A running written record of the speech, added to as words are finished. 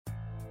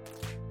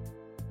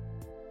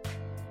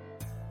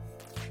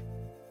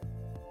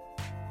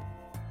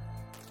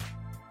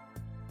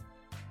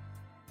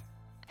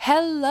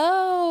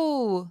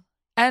Hello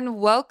and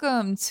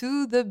welcome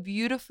to the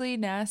Beautifully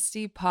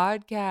Nasty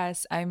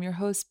podcast. I'm your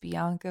host,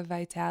 Bianca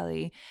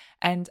Vitale,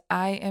 and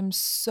I am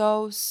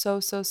so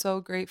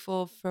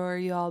grateful for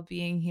y'all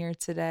being here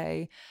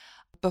today.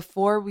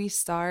 Before we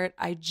start,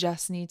 I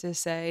just need to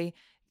say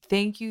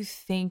thank you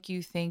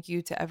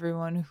to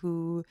everyone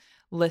who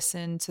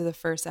listened to the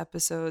first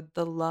episode.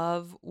 The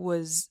love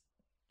was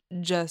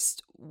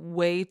just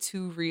way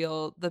too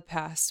real the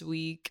past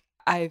week.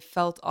 I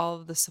felt all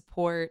of the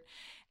support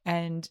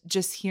and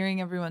just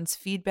hearing everyone's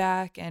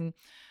feedback and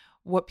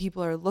what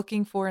people are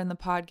looking for in the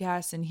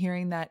podcast and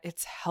hearing that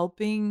it's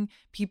helping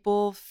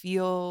people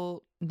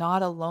feel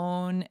not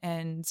alone.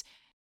 And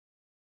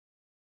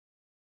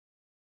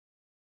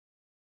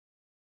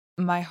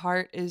my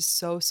heart is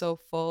so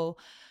full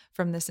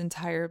from this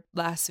entire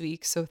last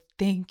week. So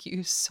thank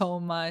you so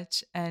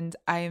much. And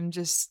I'm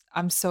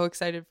so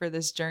excited for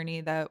this journey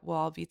that we'll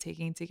all be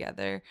taking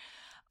together.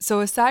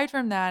 So aside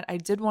from that, I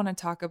did want to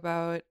talk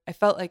about, I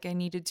felt like I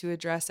needed to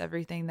address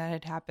everything that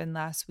had happened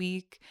last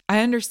week.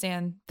 I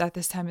understand that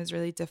this time is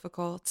really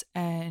difficult,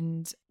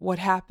 and what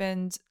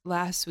happened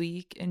last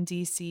week in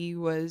DC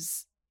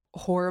was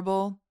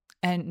horrible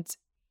and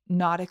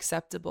not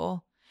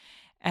acceptable.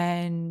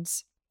 And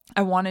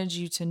I wanted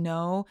you to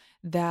know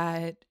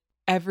that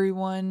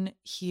everyone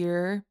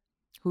here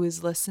who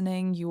is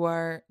listening, you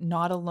are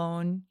not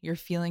alone. Your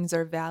feelings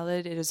are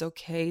valid. It is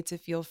okay to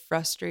feel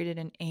frustrated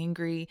and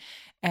angry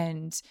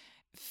and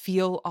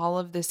feel all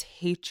of this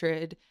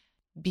hatred,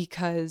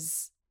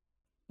 because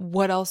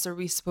what else are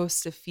we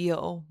supposed to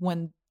feel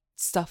when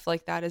stuff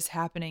like that is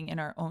happening in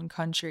our own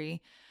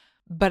country?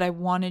 But I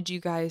wanted you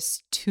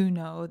guys to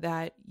know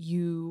that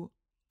you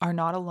are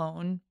not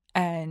alone.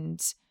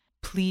 And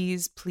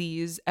please,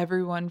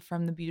 everyone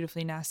from the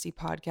Beautifully Nasty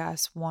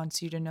podcast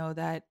wants you to know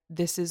that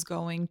this is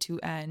going to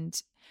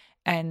end,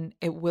 and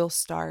it will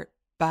start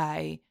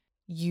by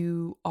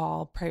you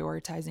all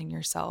prioritizing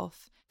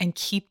yourself, and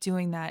keep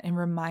doing that, and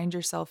remind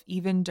yourself,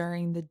 even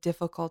during the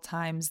difficult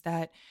times,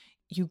 that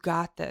you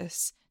got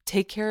this.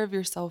 Take care of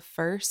yourself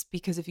first,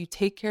 because if you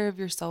take care of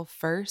yourself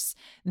first,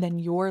 then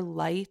your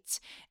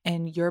light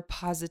and your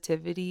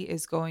positivity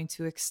is going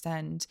to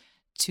extend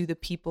to the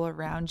people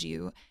around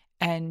you.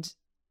 And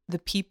the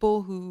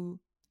people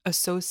who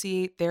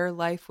associate their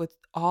life with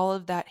all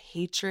of that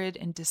hatred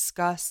and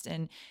disgust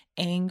and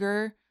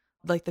anger,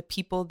 like the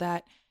people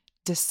that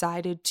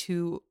decided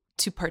to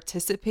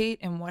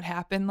participate in what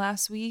happened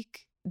last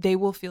week, they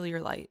will feel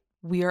your light.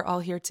 We are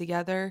all here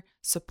together.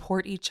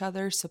 Support each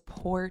other,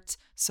 support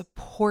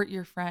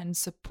your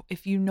friends.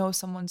 If you know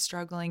someone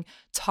struggling,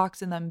 talk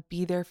to them,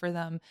 be there for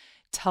them,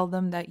 tell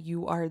them that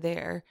you are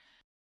there.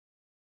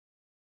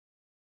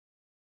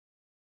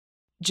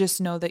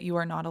 Just know that you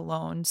are not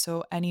alone.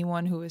 So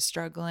anyone who is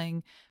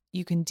struggling,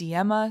 you can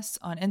DM us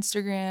on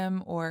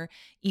Instagram or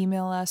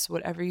email us,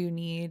 whatever you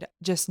need.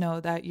 Just know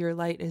that your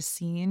light is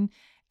seen,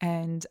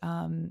 and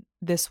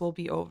this will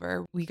be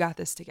over. We got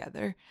this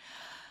together.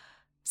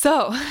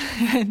 So,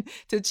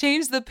 to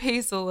change the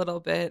pace a little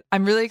bit,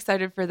 I'm really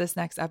excited for this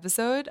next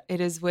episode.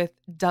 It is with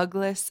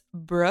Douglas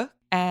Brooke,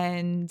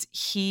 and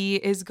he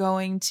is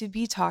going to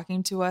be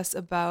talking to us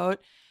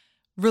about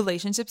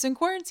relationships in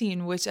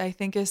quarantine, which I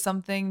think is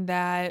something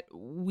that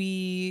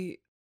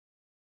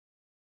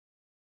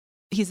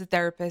he's a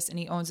therapist and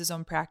he owns his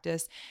own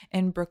practice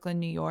in Brooklyn,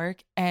 New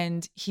York.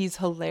 And he's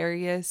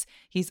hilarious.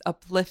 He's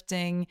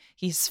uplifting.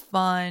 He's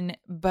fun,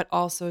 but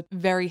also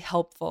very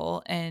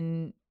helpful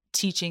in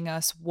teaching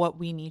us what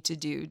we need to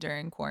do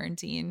during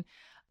quarantine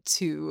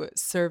to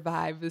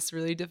survive this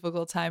really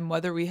difficult time,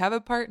 whether we have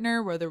a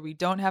partner, whether we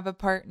don't have a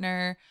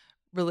partner,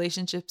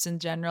 relationships in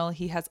general.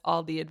 He has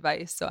all the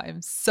advice. So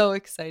I'm so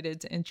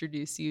excited to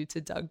introduce you to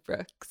Doug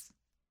Brooks.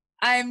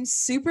 I'm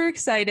super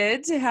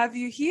excited to have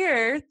you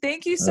here.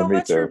 Thank you so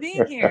much for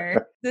being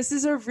here. This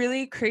is a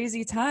really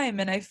crazy time,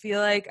 and I feel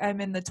like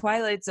I'm in the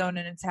twilight zone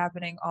and it's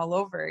happening all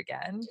over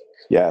again.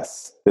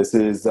 Yes, this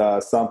is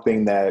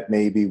something that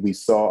maybe we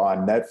saw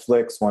on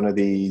Netflix, one of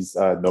these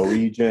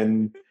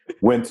Norwegian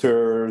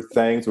winter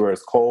things where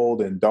it's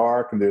cold and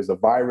dark and there's a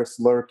virus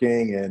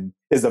lurking. And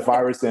is the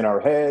virus in our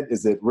head?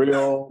 Is it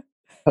real?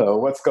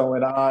 What's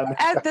going on?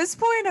 At this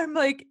point, I'm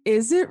like,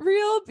 is it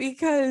real?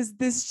 Because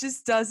this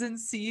just doesn't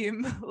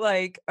seem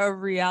like a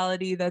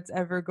reality that's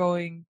ever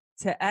going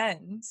to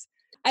end.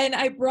 And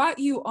I brought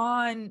you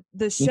on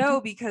the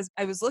show because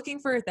I was looking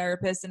for a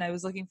therapist, and I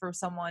was looking for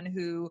someone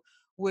who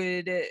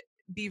would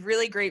be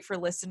really great for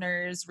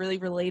listeners, really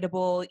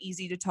relatable,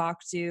 easy to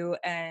talk to.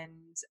 And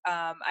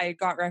I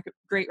got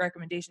great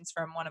recommendations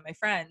from one of my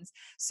friends.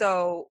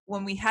 So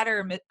when we had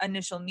our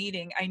initial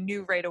meeting, I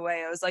knew right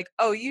away, I was like,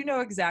 oh, you know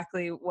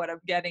exactly what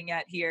I'm getting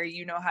at here.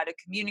 You know how to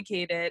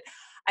communicate it.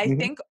 I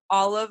think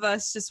all of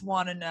us just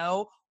want to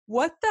know,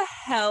 what the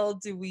hell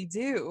do we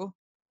do?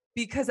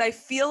 Because I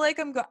feel like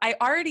I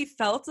already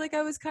felt like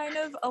I was kind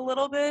of a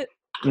little bit,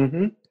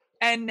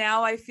 and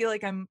now I feel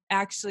like I'm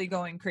actually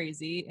going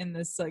crazy in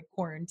this like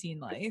quarantine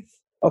life.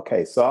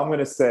 Okay, so I'm going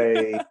to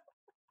say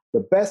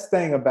the best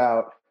thing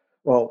about,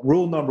 well,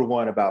 rule number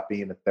one about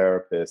being a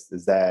therapist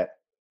is that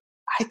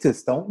I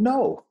just don't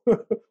know.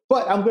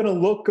 But I'm going to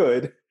look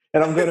good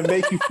and I'm going to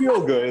make you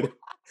feel good,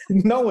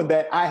 knowing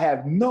that I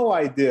have no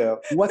idea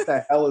what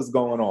the hell is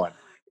going on.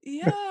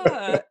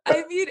 Yeah.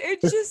 I mean,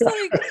 it's just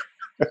like,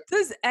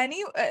 does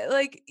any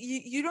like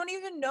you don't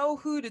even know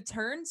who to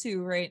turn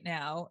to right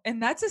now.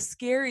 And that's a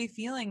scary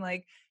feeling.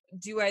 Like,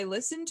 do I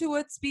listen to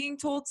what's being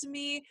told to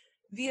me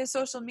via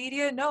social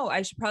media? No,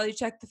 I should probably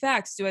check the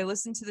facts. Do I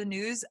listen to the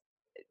news?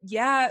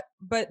 Yeah,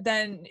 but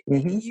then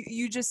Hmm.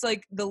 you just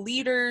like the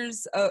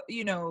leaders,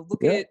 look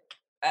Yeah.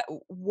 at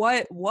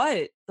what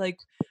like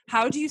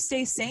how do you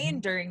stay sane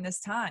during this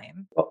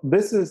time? Well,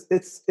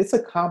 it's a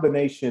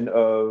combination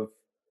of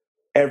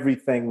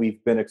everything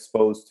we've been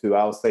exposed to,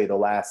 I'll say the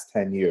last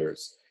 10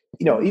 years.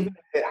 Even Mhm.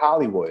 at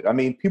Hollywood, I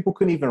mean, people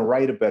couldn't even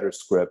write a better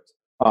script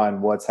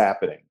on what's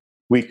happening.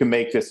 We can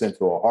make this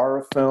into a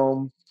horror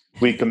film.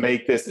 We can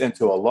make this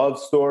into a love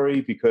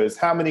story because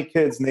how many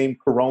kids named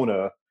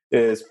Corona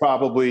is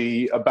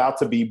probably about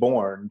to be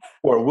born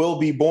or will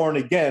be born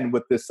again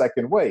with this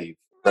second wave,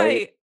 right?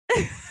 Right.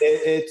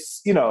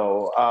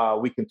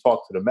 We can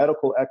talk to the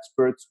medical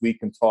experts, we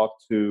can talk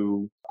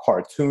to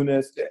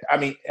cartoonists. I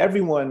mean,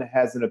 everyone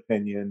has an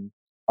opinion.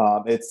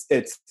 It's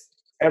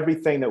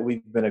everything that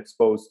we've been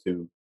exposed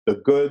to, the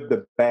good,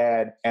 the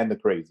bad, and the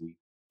crazy,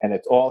 and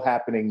it's all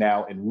happening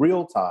now in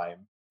real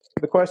time.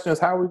 The question is,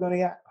 how are we going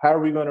to act? How are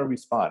we going to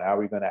respond? How are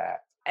we going to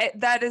act?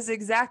 That is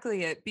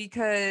exactly it,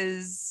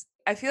 because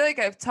I feel like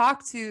I've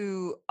talked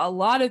to a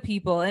lot of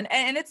people, and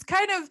it's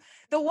kind of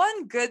the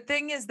one good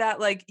thing is that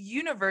like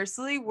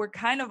universally we're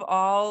kind of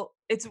all,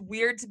 it's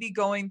weird to be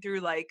going through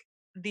like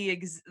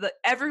like,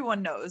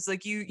 everyone knows,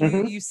 like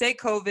Hmm. you say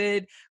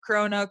COVID,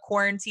 corona,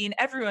 quarantine,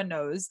 everyone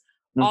knows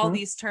all Hmm.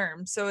 these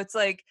terms. So it's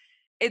like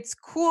it's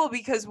cool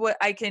because what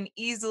I can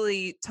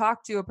easily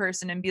talk to a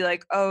person and be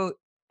like, "Oh,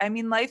 I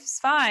mean, life's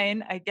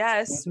fine, I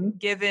guess, Hmm.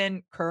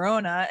 given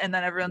Corona." And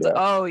then everyone's like,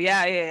 Yeah. oh,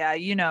 yeah, yeah,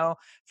 yeah.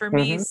 For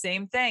me, Hmm.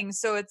 same thing.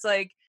 So it's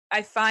like,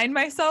 I find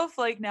myself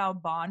like now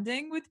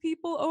bonding with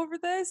people over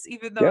this,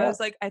 even though I Yeah. was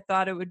like, I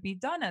thought it would be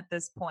done at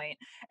this point.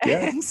 Yeah.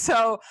 And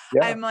so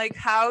Yeah. I'm like,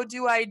 how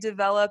do I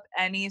develop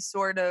any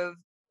sort of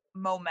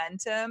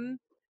momentum?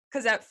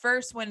 Because at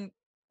first, when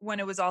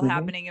it was all Hmm.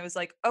 happening, it was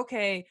like,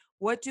 okay,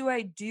 what do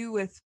I do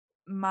with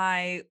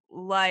my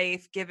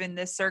life given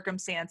this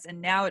circumstance?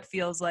 And now it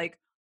feels like,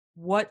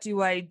 what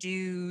do I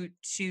do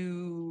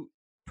to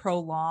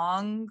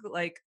prolong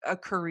like a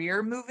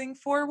career moving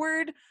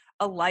forward,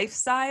 a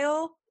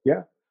lifestyle?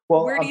 Yeah.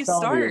 Well, Where do I'm you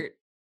telling you, start?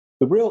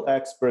 the real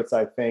experts,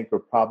 I think, are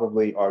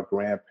probably our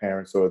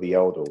grandparents or the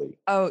elderly.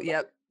 Oh,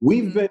 yep.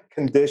 We've Mhm. been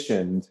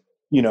conditioned,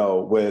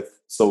 with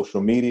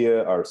social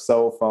media, our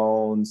cell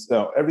phones,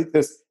 every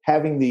this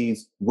having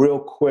these real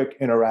quick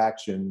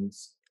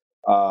interactions.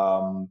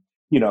 Um,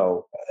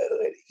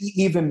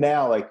 Even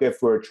now, like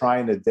if we're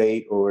trying to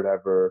date or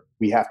whatever,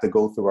 we have to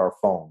go through our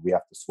phone. We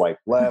have to swipe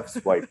left,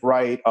 swipe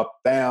right, up,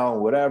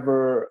 down,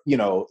 whatever.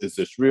 Is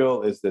this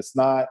real? Is this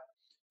not?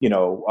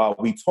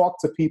 We talk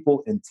to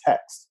people in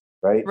text,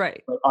 right?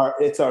 Right. But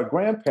it's our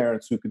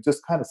grandparents who could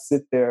just kind of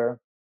sit there,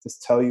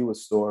 just tell you a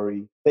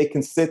story. They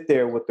can sit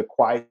there with the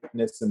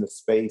quietness and the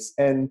space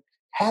and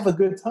have a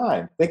good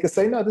time. They can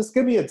say, no, just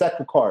give me a deck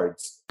of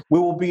cards. We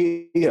will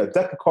be a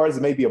deck of cards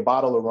and maybe a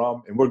bottle of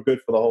rum, and we're good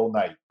for the whole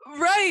night.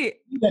 Right.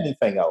 Need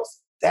anything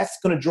else? That's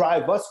going to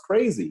drive us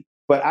crazy.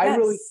 But I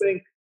really Yes.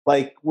 think,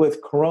 like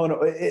with Corona,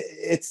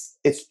 it's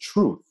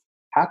truth.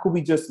 How could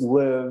we just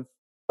live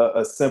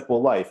a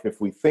simple life?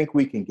 If we think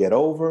we can get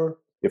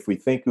over, if we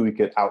think we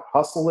could out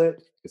hustle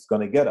it, it's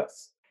going to get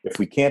us. If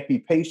we can't be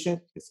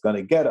patient, it's going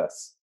to get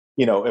us.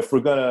 If we're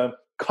going to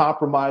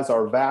compromise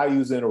our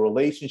values in a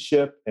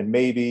relationship and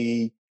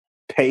maybe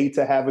pay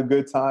to have a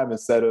good time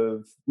instead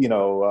of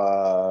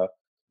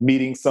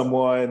meeting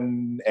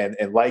someone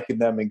and liking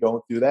them and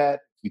going through that,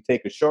 if we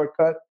take a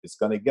shortcut, it's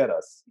going to get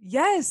us.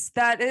 Yes,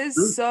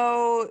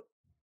 True.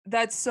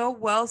 that's so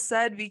well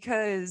said,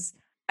 because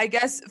I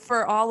guess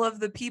for all of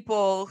the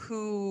people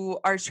who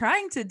are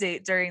trying to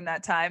date during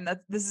that time,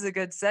 that this is a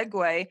good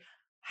segue.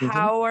 Hmm.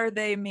 How are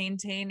they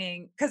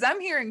maintaining? Because I'm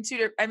hearing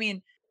I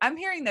mean, I'm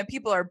hearing that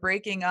people are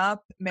breaking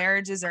up,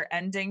 marriages are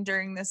ending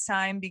during this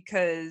time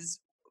because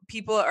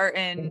people are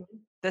in Hmm.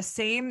 the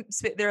same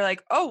they're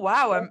like, oh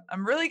wow, Yeah.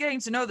 I'm really getting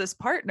to know this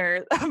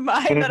partner of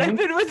mine that I've Hmm.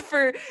 been with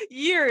for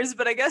years,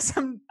 but I guess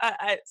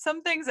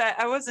some things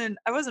I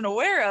wasn't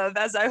aware of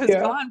as I was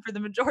Yeah. gone for the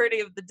majority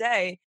of the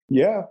day.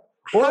 Yeah.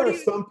 How do Or you?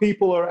 some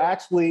people are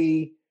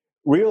actually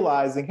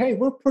realizing, hey,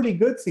 we're pretty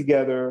good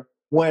together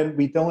when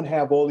we don't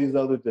have all these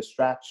other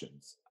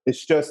distractions.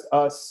 It's just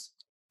us,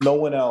 no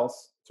one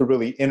else to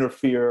really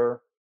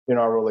interfere in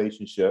our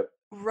relationship.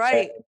 And,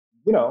 Right.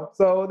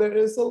 so there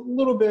is a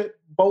little bit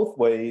both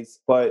ways,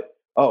 but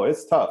oh,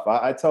 it's tough.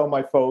 I tell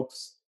my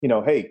folks,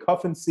 hey,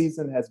 cuffing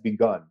season has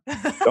begun.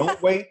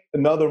 Don't wait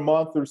another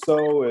month or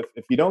so.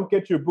 If you don't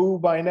get your boo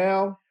by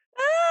now,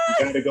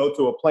 you got to go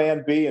to a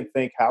plan B and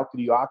think, how could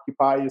you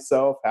occupy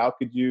yourself? How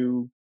could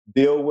you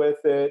deal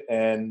with it?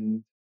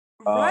 And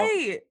um,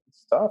 Right.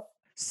 it's tough.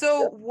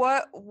 So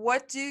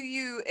what do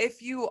you,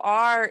 if you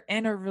are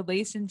in a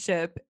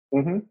relationship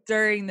Hmm.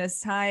 during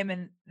this time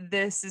and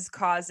this is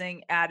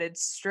causing added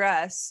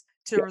stress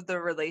Yeah. to the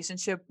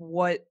relationship,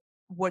 what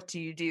do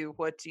you do?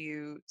 What do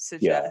you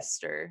Yeah.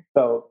 suggest or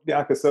So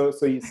yeah, 'cause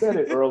so you said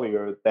it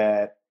earlier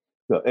that,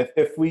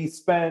 if we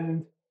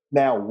spend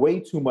now way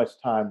too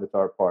much time with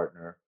our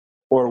partner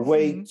or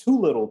way Mhm. too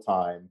little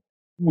time,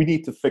 we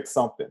need to fix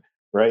something,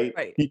 right?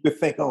 Right. You could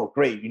think, oh,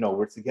 great,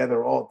 we're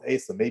together all day,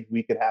 so maybe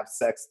we could have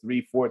sex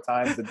 3, 4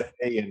 times a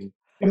day, and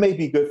it may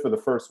be good for the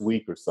first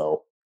week or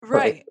so, but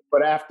Right.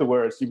 but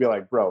afterwards you'd be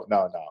like, bro,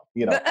 no,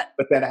 no,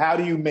 But then, how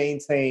do you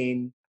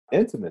maintain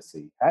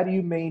intimacy? How do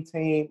you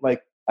maintain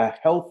like a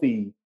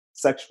healthy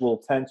sexual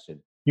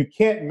tension? You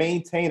can't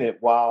maintain it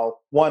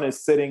while one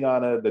is sitting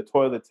on the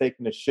toilet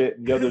taking a shit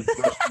and the other's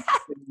brushing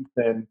their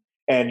teeth,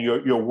 and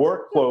your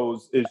work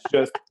clothes is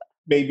just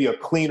maybe a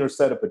cleaner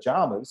set of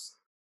pajamas.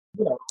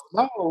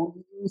 No,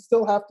 you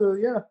still have to,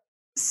 yeah.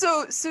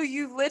 So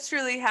you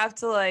literally have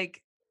to,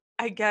 like,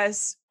 I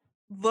guess,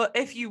 look,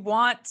 if you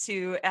want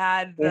to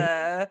add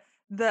Mhm.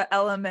 the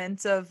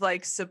element of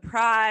like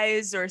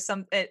surprise or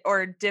something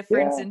or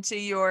difference Yeah, into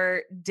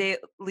your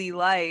daily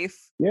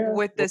life yeah,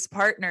 with this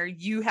partner,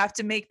 you have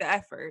to make the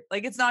effort.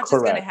 Like it's not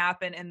just going to correct.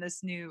 happen in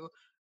this new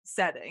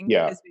setting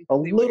Yeah, is a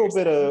basically what little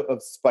you're bit saying.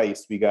 of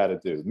spice we got to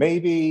do.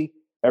 Maybe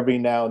every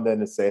now and then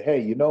to say, hey,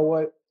 you know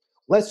what?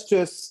 Let's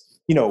just,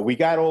 we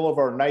got all of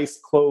our nice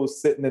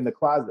clothes sitting in the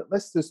closet.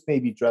 Let's just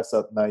maybe dress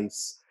up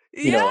nice.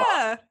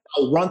 Yeah.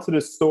 I'll run to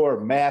the store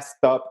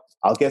masked up.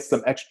 I'll get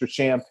some extra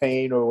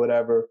champagne or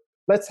whatever.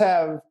 Let's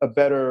have a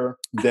better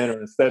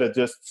dinner instead of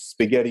just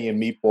spaghetti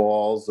and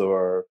meatballs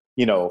or,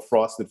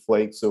 frosted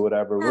flakes or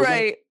whatever. We're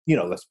going to,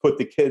 Right. let's put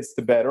the kids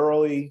to bed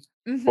early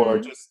or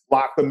Mhm. just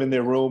lock them in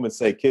their room and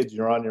say, kids,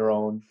 you're on your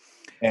own.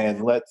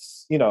 And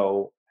let's,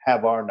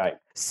 have our night.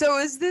 So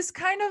is this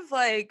kind of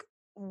like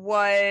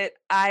what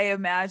I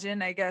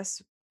imagine, I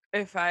guess,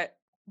 if I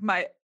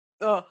my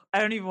oh, I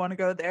don't even want to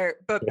go there,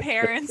 but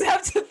parents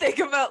have to think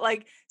about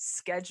like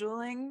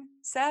scheduling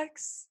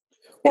sex?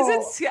 Is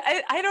it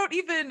Well, I don't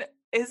even,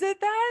 is it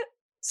that?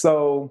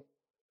 so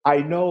I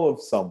know of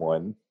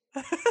someone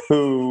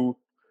who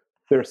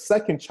their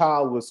second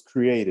child was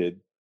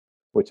created,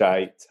 which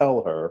I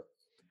tell her,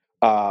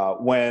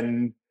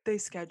 when They the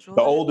scheduled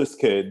it? oldest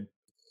kid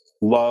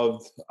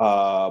loved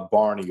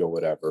Barney or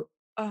whatever.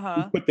 We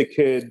Uh-huh. put the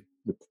kid,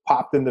 we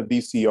popped in the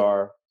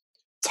VCR,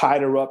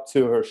 tied her up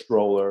to her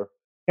stroller,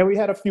 and we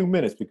had a few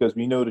minutes because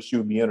we noticed she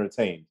would be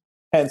entertained.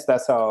 Hence,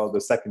 that's how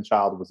the second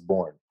child was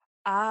born.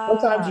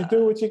 Sometimes you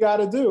do Ah, what you got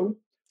to do,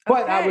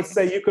 but I would okay.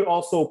 say you could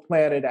also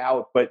plan it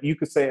out. But you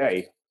could say,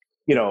 hey,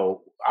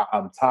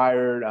 I'm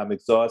tired, I'm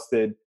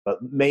exhausted,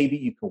 but maybe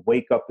you can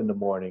wake up in the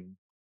morning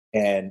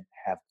and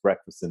have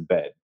breakfast in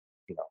bed.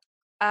 You know,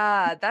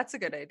 Ah, that's a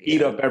good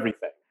eat idea. up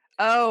everything.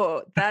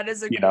 Oh, that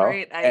is a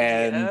great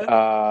And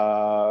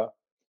idea.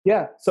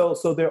 yeah,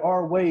 so there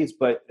are ways,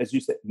 but as you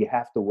said, you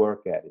have to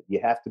work at it. You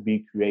have to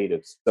be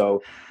creative.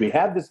 So we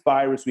have this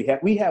virus,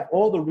 we have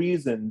all the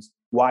reasons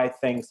why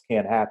things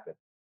can't happen,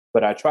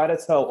 but I try to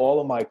tell all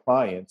of my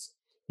clients,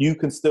 you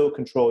can still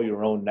control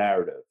your own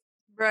narrative.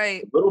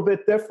 Right. A little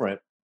bit different.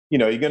 You're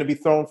going to be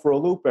thrown for a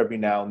loop every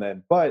now and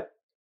then, but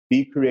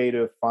be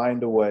creative,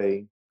 find a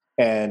way.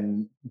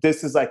 And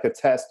this is like a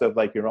test of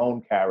like your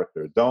own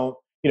character. Don't,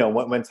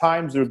 when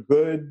times are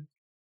good,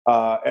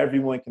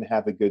 everyone can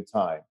have a good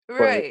time. But,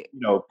 Right.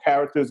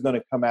 character is going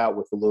to come out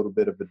with a little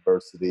bit of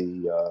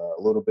adversity, a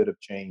little bit of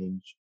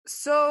change.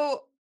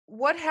 So,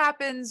 what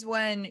happens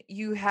when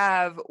you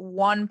have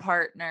one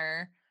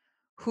partner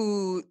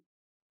who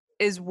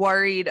is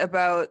worried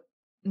about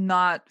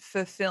not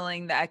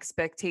fulfilling the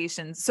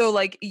expectations? So,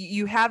 like,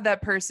 you have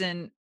that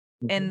person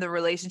in Mhm. the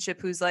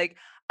relationship who's like,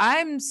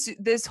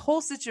 this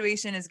whole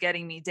situation is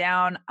getting me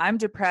down. I'm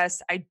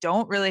depressed. I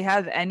don't really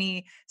have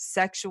any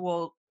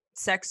sexual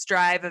sex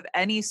drive of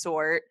any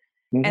sort.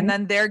 And Mhm.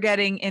 then they're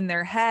getting in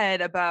their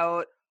head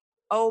about,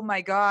 oh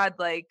my God,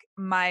 like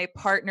my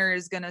partner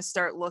is going to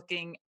start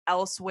looking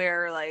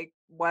elsewhere, like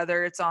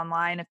whether it's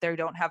online if they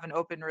don't have an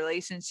open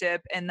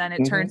relationship. And then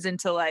it Mhm. turns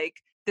into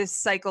like this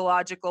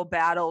psychological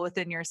battle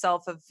within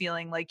yourself of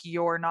feeling like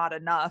you're not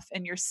enough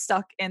and you're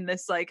stuck in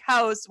this like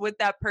house with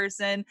that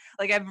person.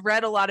 Like I've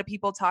read a lot of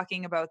people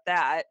talking about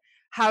that.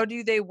 How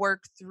do they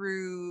work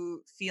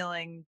through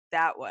feeling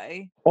that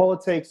way? All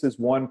it takes is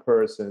one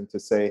person to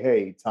say,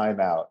 hey,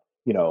 time out.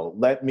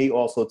 Let me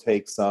also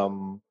take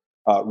some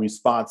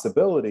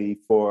responsibility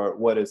for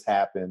what has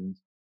happened.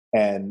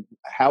 And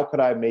how could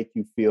I make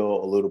you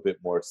feel a little bit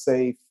more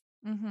safe?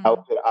 How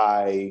Mhm. could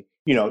I,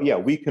 yeah,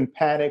 we can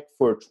panic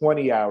for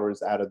 20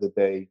 hours out of the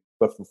day,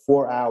 but for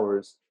 4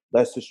 hours,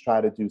 let's just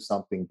try to do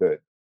something good.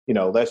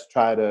 Let's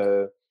try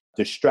to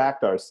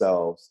distract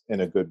ourselves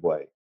in a good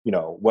way.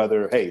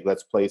 Whether, hey,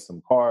 let's play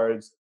some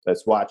cards,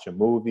 let's watch a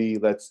movie,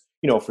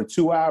 for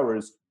 2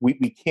 hours, we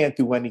can't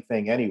do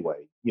anything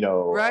anyway.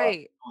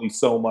 Right. Only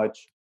so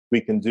much we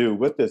can do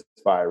with this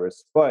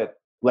virus, but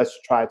let's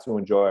try to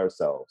enjoy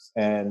ourselves.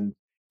 And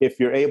if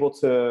you're able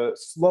to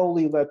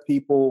slowly let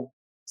people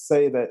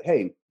say that,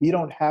 hey, you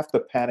don't have to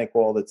panic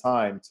all the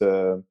time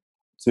to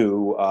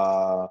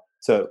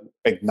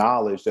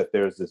acknowledge that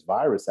there's this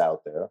virus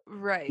out there.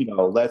 Right.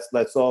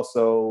 Let's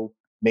also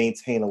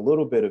maintain a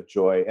little bit of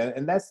joy,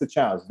 and that's the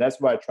challenge.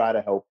 That's why I try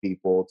to help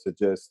people, to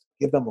just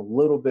give them a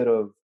little bit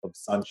of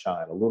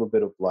sunshine, a little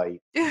bit of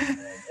light,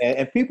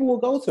 and people will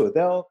go to it.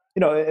 They'll,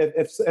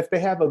 if they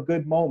have a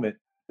good moment,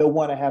 they'll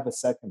want to have a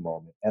second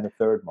moment and a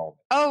third moment.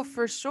 Oh,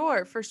 for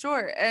sure, for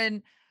sure.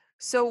 And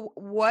so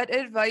what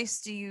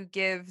advice do you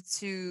give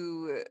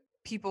to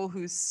people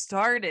who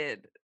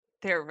started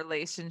their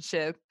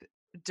relationship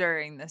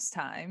during this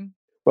time?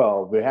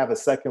 Well, we have a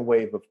second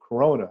wave of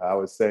corona. I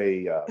would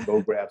say,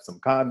 go grab some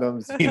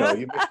condoms.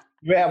 You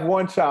may have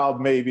one child,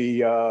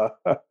 maybe,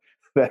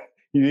 that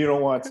you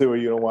don't want two or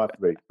you don't want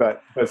three.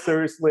 But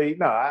seriously,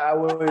 no, I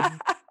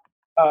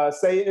would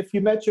say, if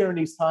you met during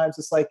these times,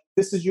 it's like,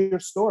 this is your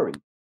story.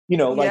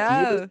 Like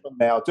years Yeah. from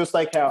now, just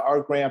like how our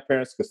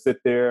grandparents could sit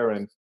there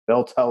and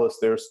they'll tell us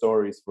their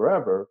stories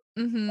forever.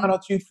 Why Mhm.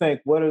 don't you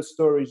think, what are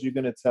stories you're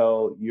going to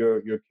tell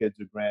your kids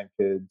or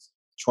grandkids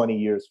 20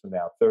 years from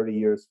now, 30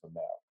 years from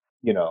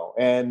now?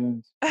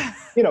 And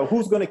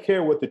who's going to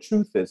care what the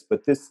truth is?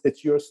 But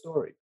it's your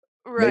story.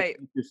 Make Right.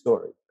 it your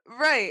story.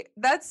 Right.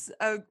 That's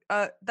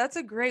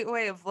a great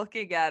way of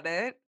looking at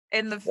it,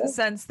 in the Yeah.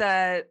 sense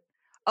that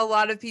a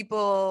lot of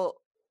people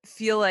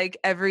feel like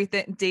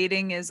everything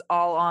dating is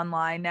all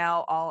online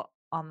now, all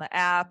on the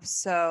app.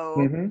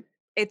 So Hmm.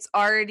 it's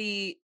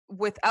already,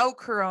 without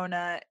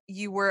corona,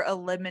 you were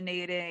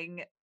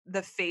eliminating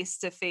the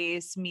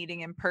face-to-face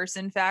meeting in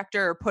person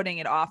factor, or putting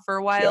it off for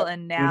a while, Yep.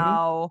 and Hmm.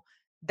 now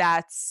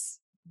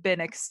that's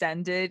been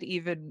extended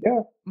even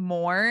Yeah.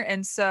 more.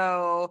 And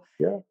so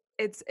Yeah.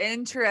 it's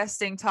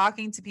interesting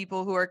talking to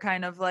people who are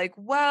kind of like,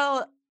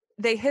 well,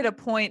 they hit a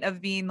point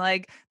of being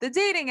like, the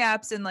dating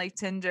apps and like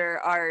Tinder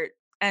are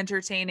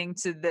entertaining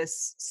to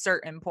this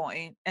certain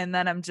point. And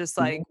then I'm just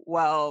Hmm. like,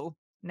 well,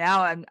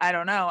 now I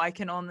don't know, I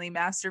can only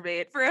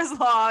masturbate for as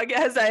long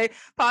as I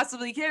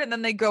possibly can. And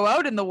then they go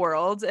out in the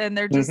world and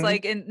they're just Hmm.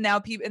 like, and now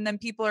people, and then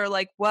people are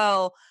like,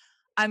 well,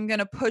 I'm going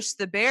to push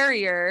the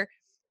barrier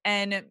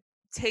and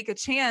take a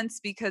chance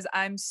because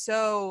I'm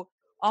so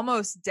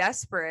almost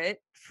desperate,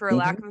 for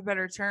lack Hmm. of a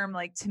better term,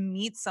 like to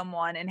meet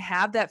someone and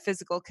have that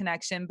physical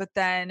connection. But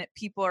then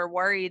people are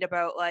worried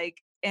about,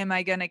 like, am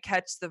I going to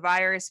catch the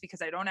virus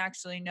because I don't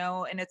actually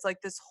know? And it's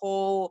like this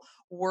whole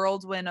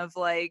whirlwind of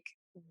like,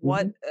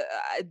 what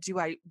Hmm. do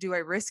I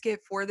risk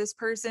it for this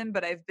person?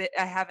 But I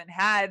haven't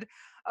had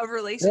a Yeah.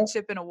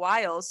 relationship in a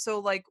while. So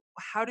like,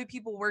 how do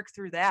people work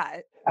through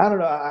that? I don't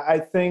know. I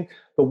think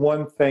the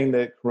one thing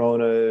that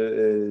Corona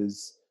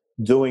is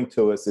doing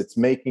to us, it's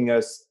making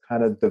us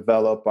kind of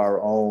develop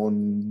our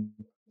own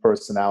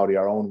personality,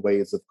 our own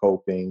ways of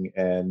coping.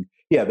 And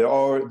yeah,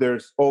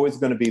 there's always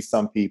going to be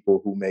some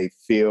people who may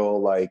feel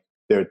like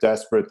they're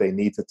desperate, they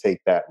need to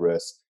take that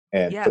risk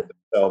and Yeah. put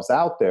themselves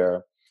out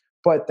there.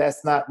 But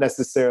that's not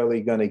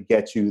necessarily going to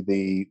get you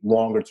the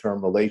longer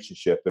term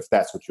relationship if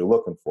that's what you're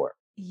looking for.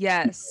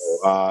 Yes.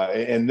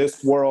 In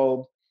this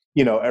world,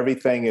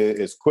 everything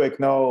is quick.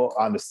 No,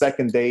 on the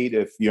second date,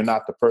 if you're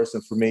not the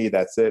person for me,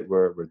 that's it.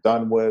 We're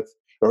done with.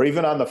 Or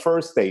even on the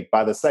first date,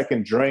 by the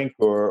second drink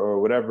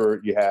or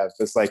whatever you have,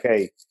 it's like,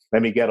 hey,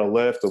 let me get a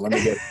lift or let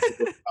me get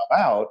I'm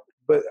out.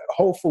 But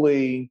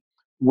hopefully,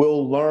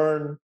 we'll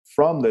learn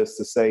from this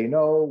to say,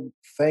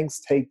 things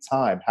take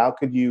time. How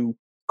could you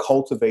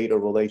cultivate a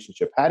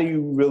relationship? How do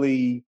you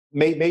really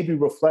maybe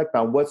reflect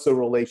on what's a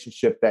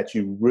relationship that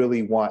you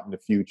really want in the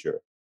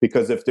future?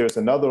 Because if there's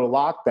another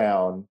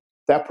lockdown,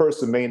 that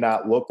person may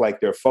not look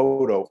like their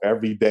photo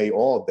every day,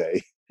 all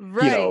day.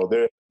 Right.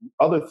 There are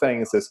other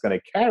things that's going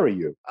to carry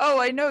you. Oh,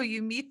 I know,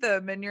 you meet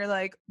them and you're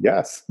like,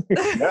 Yes.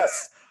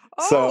 Yes.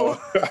 So,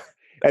 "Oh."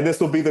 and this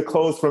will be the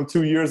clothes from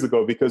 2 years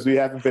ago because we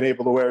haven't been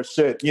able to wear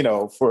shit,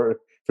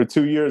 for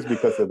 2 years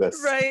because of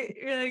this. Right,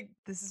 you're like,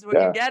 "This is what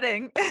you're Yeah.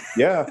 getting."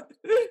 Yeah.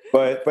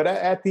 But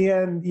at the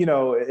end,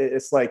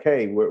 it's like,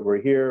 hey,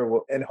 we're here,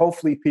 and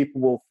hopefully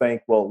people will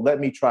think, well, let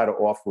me try to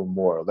offer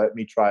more. Let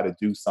me try to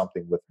do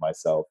something with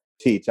myself.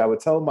 Teach. I would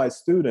tell my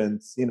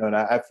students, and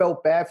I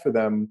felt bad for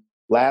them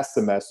last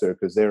semester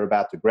because they were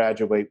about to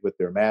graduate with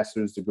their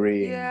master's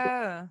degree and go to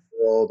Yeah.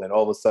 the world, and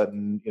all of a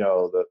sudden,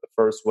 the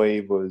first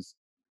wave was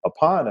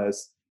upon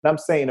us. And I'm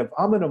saying, if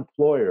I'm an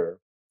employer,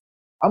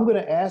 I'm going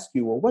to ask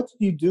you, well, what did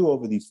you do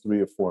over these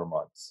 3 or 4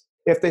 months?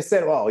 If they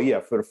said, oh, yeah,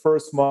 for the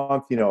first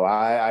month,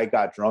 I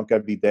got drunk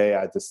every day.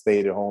 I just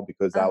stayed at home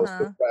because I was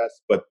Uh-huh.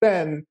 depressed. But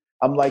then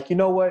I'm like, you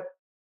know what?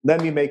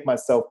 Let me make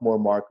myself more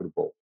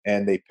marketable.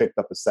 And they picked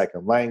up a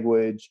second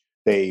language.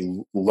 They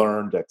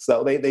learned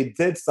Excel. They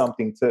did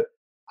something to,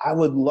 I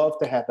would love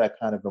to have that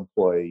kind of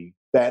employee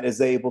that is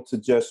able to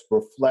just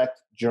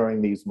reflect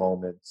during these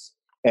moments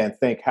and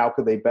think, how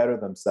could they better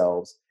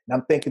themselves? And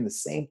I'm thinking the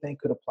same thing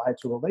could apply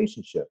to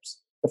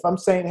relationships. If I'm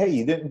saying, hey,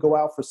 you didn't go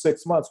out for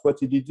 6 months, what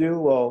did you do?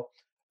 Well,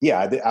 yeah,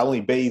 I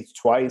only bathed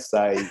twice.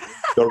 I ate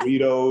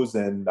Doritos,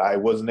 and I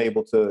wasn't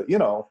able to,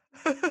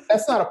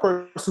 that's not a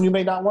person you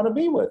may not want to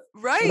be with. So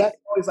Right. that's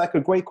always like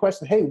a great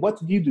question. Hey, what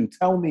did you do?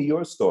 Tell me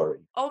your story.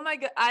 Oh my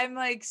god, I'm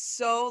like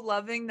so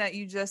loving that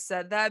you just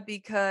said that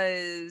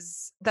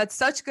because that's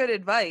such good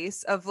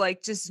advice of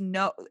like just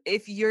know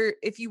if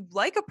you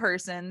like a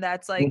person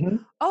that's like, Hmm.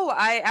 "Oh,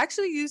 I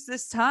actually use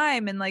this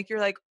time," and like you're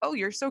like, "Oh,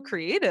 you're so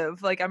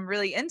creative. Like I'm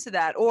really into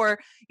that." Or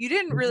you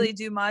didn't Hmm. really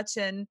do much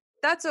and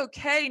that's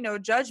okay, no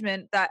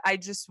judgment that I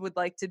just would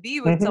like to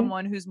be with Hmm.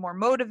 someone who's more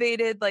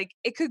motivated. Like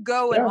it could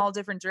go in Yeah. all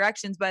different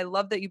directions, but I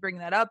love that you bring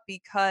that up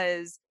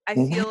because I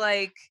Hmm. feel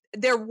like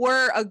there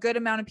were a good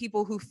amount of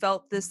people who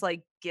felt this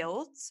like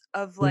guilt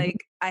of Hmm. like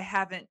I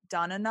haven't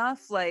done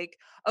enough. Like,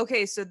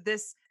 okay, so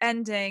this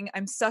ending,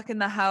 I'm stuck in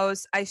the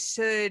house. I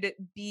should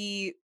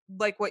be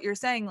like what you're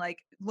saying, like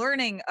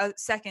learning a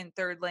second,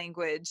 third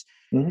language,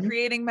 Hmm.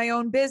 creating my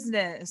own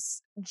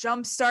business,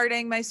 jump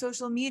starting my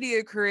social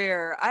media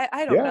career.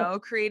 I don't Yeah. know,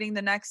 creating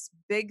the next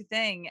big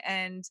thing.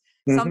 And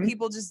some Hmm.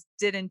 people just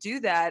didn't do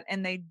that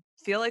and they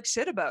feel like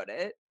shit about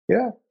it.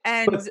 Yeah.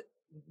 And But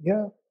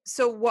yeah.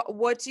 so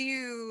what do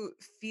you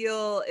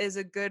feel is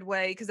a good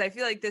way because I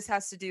feel like this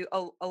has to do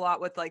a lot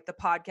with like the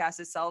podcast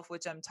itself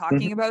which I'm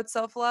talking Hmm. about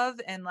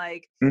self-love and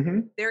like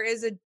Hmm. there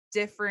is a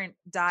different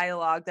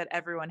dialogue that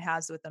everyone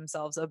has with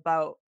themselves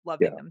about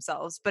loving Yeah.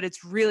 themselves but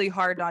it's really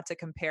hard not to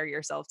compare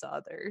yourself to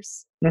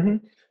others. Hmm.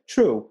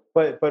 True.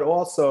 But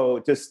also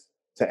just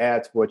to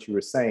add to what you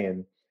were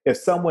saying, if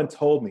someone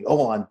told me,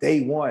 oh, on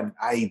day one,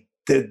 I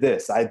did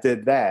this, I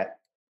did that,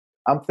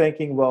 I'm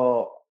thinking,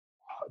 well,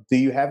 do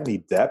you have any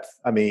depth?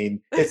 I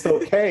mean, it's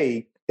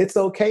okay. It's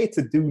okay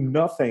to do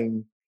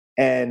nothing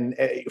and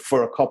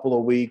for a couple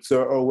of weeks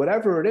or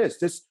whatever it is.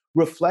 Just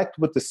reflect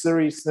with the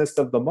seriousness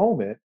of the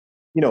moment.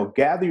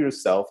 Gather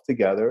yourself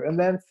together and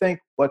then think,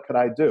 what could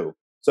I do?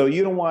 So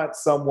you don't want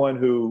someone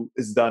who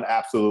has done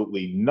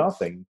absolutely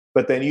nothing,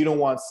 but then you don't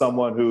want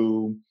someone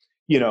who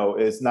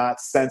is not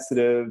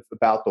sensitive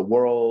about the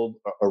world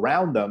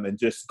around them and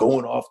just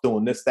going off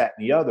doing this, that,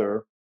 and the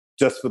other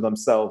just for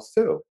themselves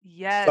too. So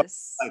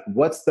Yes. like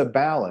what's the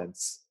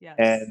balance? Yes.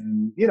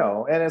 And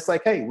it's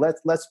like, hey,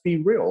 let's be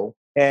real.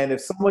 And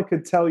if someone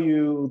could tell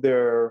you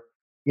their,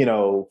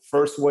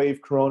 first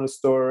wave corona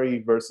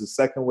story versus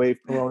second wave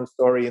corona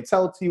story and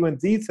tell it to you in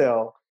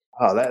detail,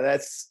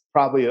 that's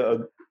probably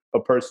a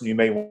person you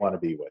may want to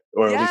be with,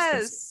 or at least consider.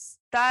 Yes.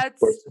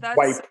 Or That's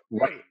swipe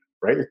great.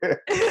 right?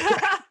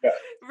 Yeah.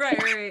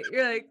 Right.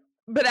 You're like,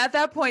 but at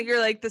that point, you're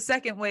like the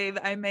second wave.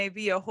 I may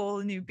be a whole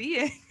new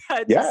being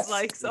that just Yes,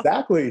 likes a whole,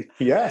 exactly.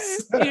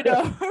 Yes. you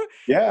know,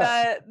 Yeah.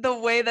 that the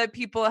way that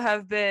people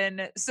have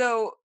been.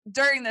 So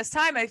during this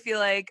time, I feel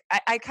like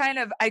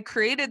I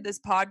created this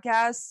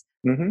podcast.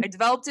 I Hmm.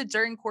 developed it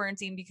during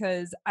quarantine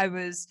because I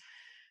was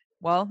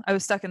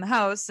stuck in the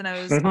house and I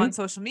was on Hmm.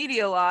 social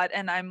media a lot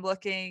and I'm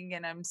looking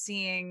and I'm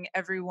seeing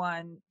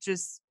everyone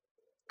just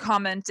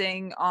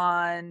commenting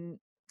on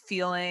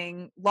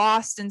feeling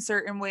lost in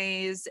certain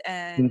ways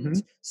and Hmm.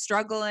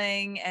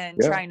 struggling and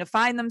Yeah. trying to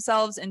find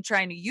themselves and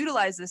trying to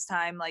utilize this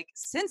time. Like,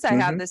 since I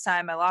have Hmm. this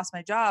time, I lost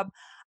my job.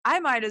 I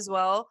might as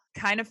well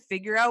kind of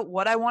figure out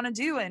what I want to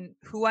do and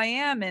who I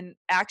am and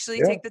actually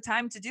Yeah. take the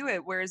time to do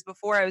it. Whereas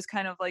before I was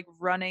kind of like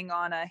running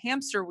on a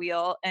hamster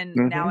wheel and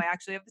now Hmm. I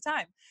actually have the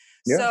time.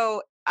 Yeah.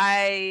 So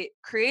I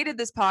created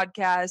this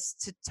podcast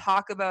to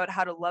talk about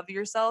how to love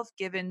yourself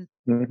given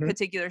Hmm.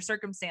 particular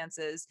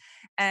circumstances.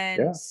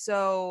 And Yeah.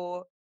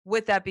 so,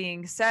 with that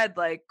being said,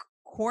 like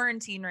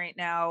quarantine right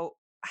now,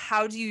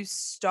 how do you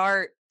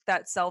start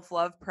that self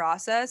love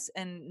process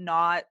and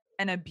not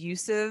an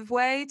abusive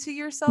way to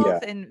yourself Yeah.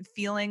 and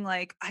feeling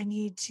like I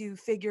need to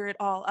figure it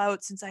all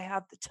out since I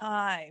have the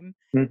time?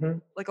 Hmm.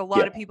 Like a lot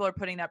Yeah. of people are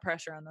putting that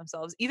pressure on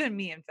themselves, even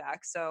me, in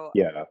fact. So,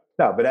 Yeah.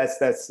 No, but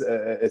that's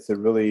it's a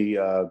really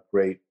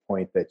great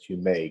point that you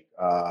make.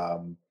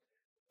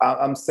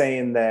 I'm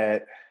saying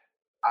that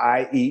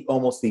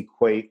almost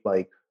equate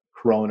like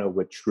Corona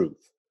with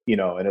truth,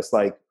 and it's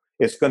like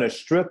it's going to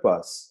strip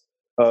us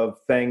of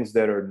things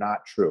that are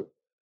not true.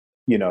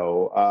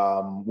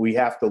 We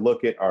have to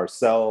look at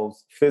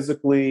ourselves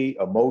physically,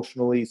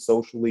 emotionally,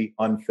 socially,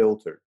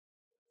 unfiltered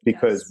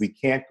because we yes.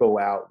 can't go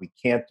out, we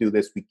can't do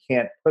this, we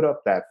can't put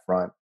up that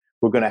front.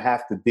 We're going to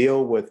have to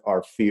deal with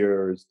our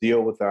fears,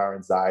 deal with our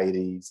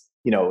anxieties.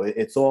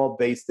 It's all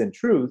based in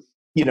truth.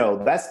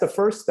 That's the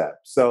first step.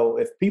 So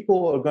if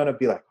people are going to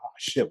be like, oh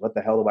shit, what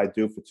the hell do I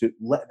do for two?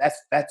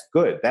 That's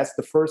good. That's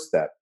the first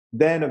step.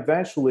 Then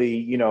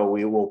eventually,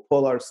 we will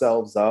pull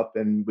ourselves up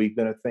and we're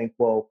going to think,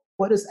 well,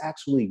 what is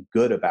actually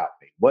good about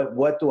me?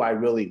 What do I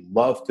really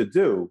love to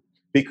do?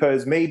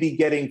 Because maybe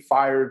getting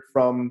fired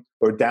from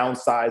or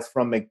downsized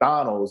from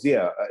McDonald's,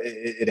 yeah,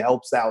 it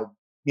helps out,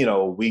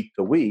 week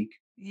to week,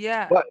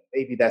 Yeah. but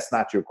maybe that's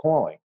not your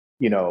calling,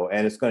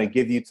 and it's going to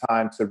give you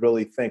time to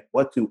really think,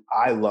 what do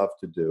I love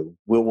to do?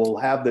 We'll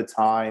have the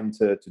time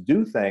to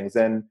do things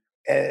and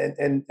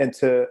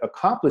to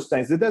accomplish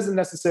things. It doesn't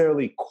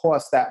necessarily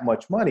cost that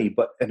much money,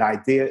 but an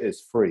idea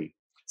is free.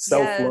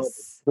 Self-love is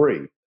Yes.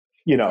 free.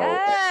 you know,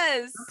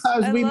 Yes.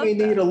 sometimes I we may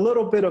love need a that.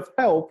 little bit of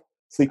help.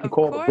 So you can Of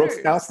call the Brooks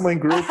course. Counseling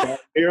Group. I'm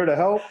here to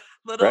help,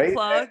 Little right?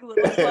 plug,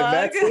 little And plug.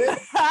 that's it.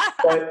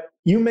 But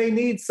you may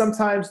need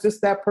sometimes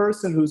just that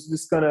person who's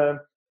just going to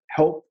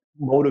help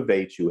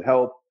motivate you,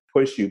 help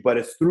push you, but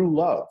it's through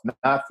love,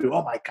 not through,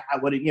 oh my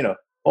God,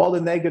 all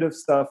the negative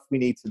stuff we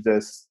need to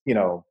just,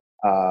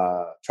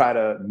 try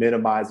to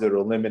minimize it or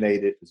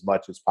eliminate it as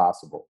much as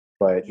possible.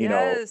 But, if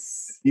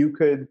Yes. you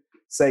could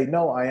say,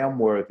 no, I am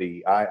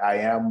worthy. I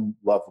am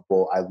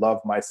lovable. I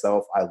love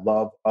myself. I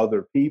love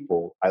other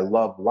people. I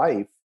love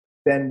life.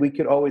 Then we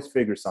could always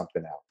figure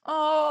something out.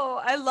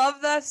 Oh, I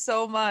love that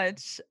so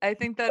much. I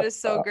think that is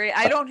so great.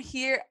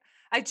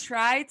 I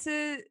try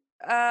to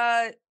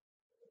uh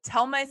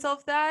tell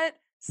myself that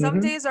some Hmm.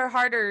 days are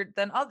harder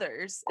than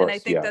others. Of And I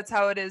course, think yeah. that's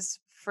how it is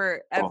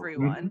for Oh,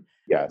 everyone.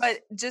 But yes,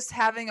 just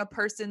having a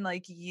person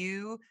like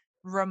you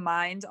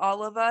remind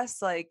all of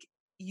us, like,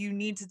 you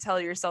need to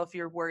tell yourself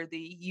you're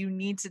worthy. You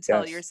need to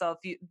tell yes, yourself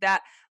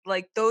that,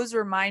 like, those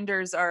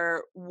reminders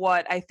are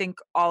what I think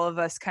all of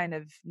us kind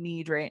of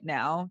need right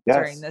now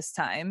during yes. this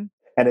time.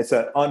 And it's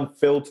an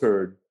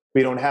unfiltered,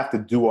 we don't have to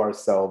do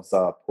ourselves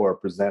up or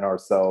present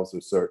ourselves a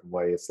certain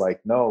way. It's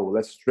like, no,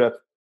 let's strip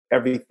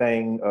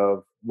everything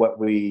of what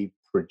we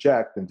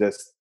project and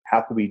just,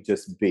 how can we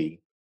just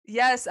be?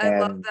 Yes, I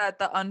love And that,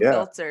 the yeah.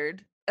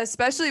 unfiltered,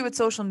 especially with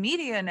social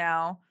media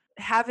now,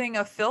 having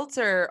a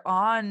filter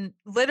on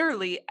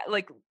literally,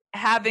 like,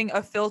 having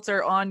a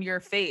filter on your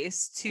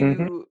face Hmm.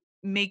 to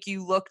make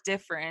you look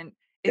different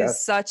is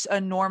Yes, such a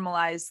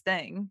normalized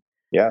thing.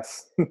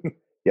 yes,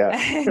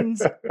 yes. And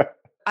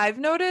I've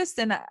noticed,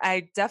 and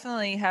I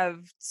definitely have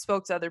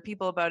spoke to other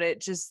people about it,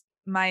 just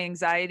my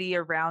anxiety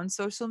around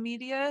social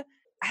media.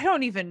 I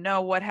don't even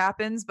know what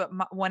happens, but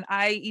when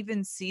I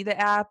even see the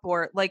app,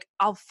 or like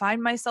I'll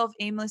find myself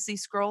aimlessly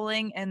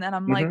scrolling and then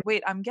I'm like, Hmm.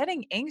 wait, I'm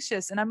getting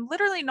anxious and I'm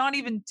literally not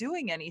even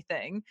doing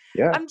anything.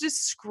 Yeah. I'm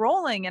just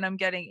scrolling and I'm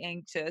getting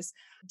anxious.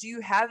 Do you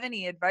have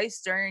any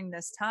advice during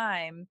this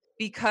time?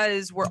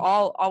 Because we're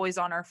all always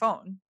on our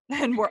phone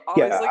and we're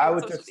always Yeah, looking I at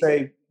would social just media.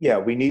 say, yeah,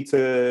 we need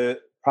to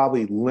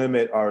probably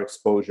limit our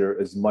exposure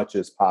as much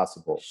as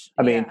possible.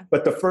 I mean, Yeah.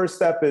 but the first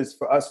step is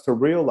for us to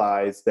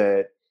realize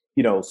that,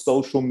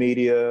 social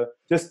media,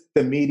 just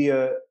the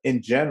media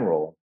in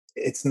general,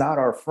 it's not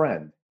our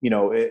friend.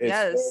 It's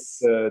Yes.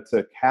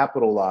 to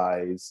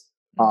capitalize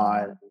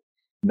on Mhm.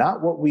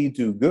 not what we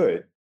do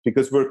good,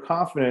 because we're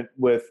confident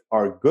with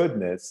our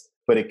goodness,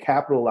 but it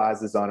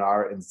capitalizes on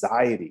our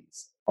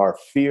anxieties, our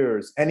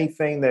fears,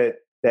 anything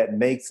that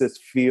makes us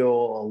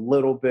feel a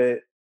little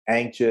bit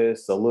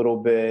anxious, a little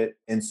bit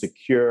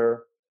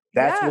insecure.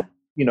 That's what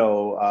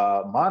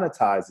Yeah,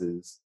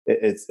 monetizes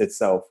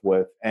itself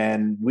with,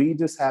 and we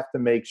just have to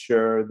make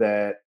sure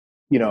that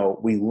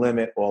we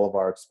limit all of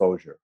our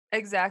exposure.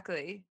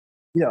 exactly.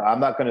 I'm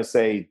not going to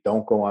say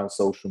don't go on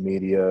social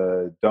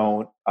media,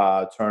 don't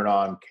turn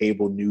on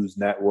cable news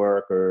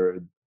network, or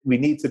we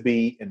need to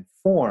be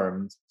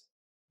informed,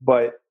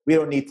 but we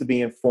don't need to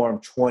be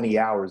informed 20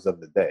 hours of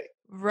the day.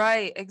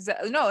 Right,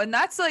 exactly. No, and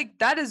that's like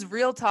that is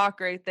real talk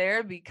right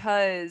there,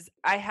 because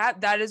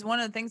that is one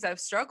of the things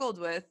I've struggled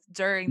with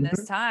during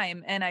this Hmm.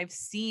 time, and I've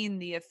seen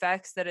the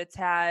effects that it's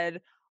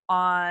had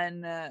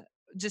on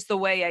just the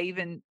way I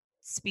even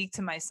speak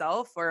to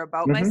myself or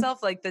about Hmm.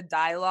 myself, like the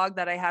dialogue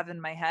that I have in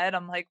my head.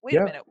 I'm like, "Wait a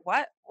Yeah. minute.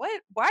 What? Why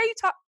are you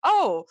talking?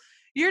 Oh,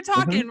 you're Hmm.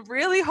 talking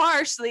really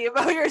harshly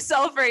about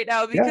yourself right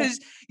now Yeah. because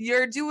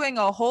you're doing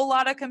a whole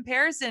lot of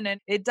comparison, and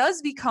it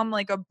does become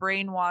like a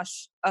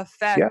brainwash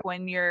effect Yeah.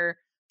 when you're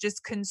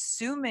just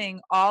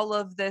consuming all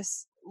of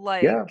this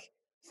like Yeah.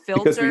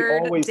 Because we filtered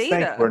always think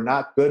we're data.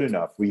 not good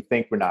enough. We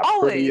think we're not pretty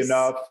Always.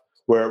 enough.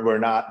 We're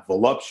not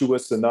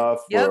voluptuous enough,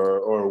 Yep.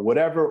 or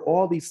whatever.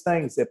 All these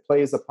things that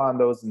plays upon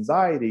those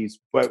anxieties.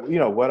 But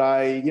what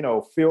I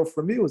feel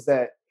from you is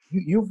that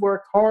you've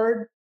worked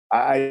hard.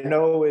 I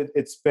know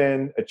it's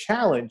been a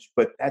challenge,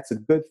 but that's a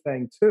good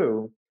thing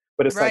too.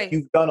 But it's like Right.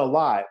 you've done a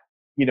lot,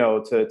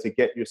 to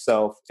get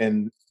yourself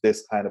in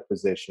this kind of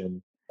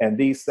position. And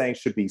these things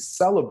should be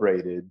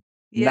celebrated,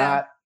 Yeah.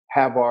 not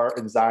have our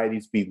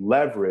anxieties be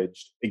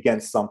leveraged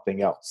against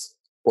something else,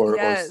 or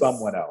Yes.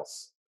 someone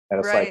else. And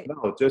it's like, Right.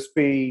 no, just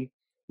be,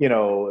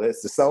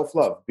 it's the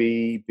self-love.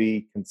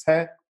 Be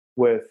content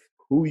with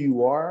who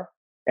you are.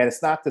 And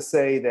it's not to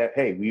say that,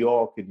 hey, we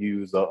all could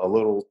use a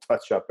little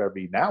touch up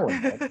every now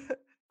and then,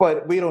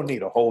 but we don't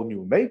need a whole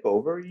new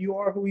makeover. You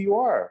are who you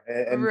are.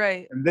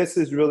 Right. And this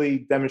is really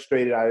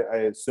demonstrated, I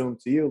assume,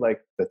 to you,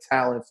 like the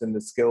talents and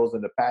the skills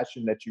and the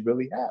passion that you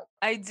really have.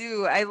 I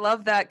do. I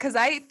love that because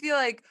I feel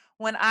like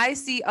when I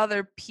see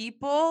other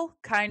people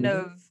kind Hmm.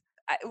 of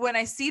when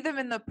I see them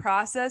in the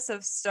process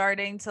of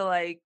starting to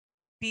like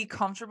be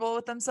comfortable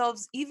with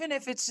themselves, even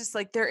if it's just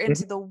like they're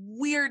into Hmm. the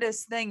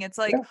weirdest thing, it's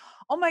like, Yeah.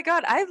 oh my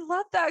God, I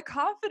love that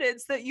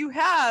confidence that you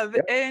have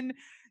Yeah. in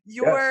Yes.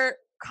 your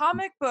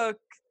comic book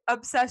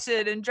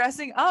obsession and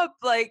dressing up.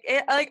 Like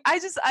it, like I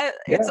just, I,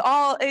 it's Yeah.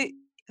 all, it,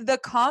 the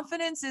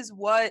confidence is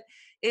what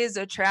is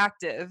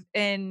attractive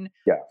in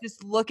Yeah.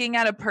 just looking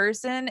at a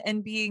person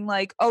and being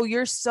like, "Oh,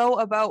 you're so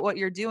about what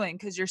you're doing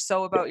because you're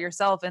so Yeah. about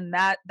yourself," and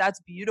that's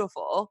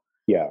beautiful.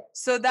 Yeah.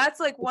 So that's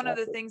like one of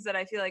the Exactly. things that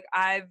I feel like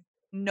I've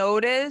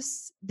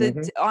noticed Hmm.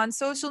 on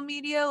social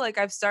media, like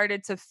I've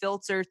started to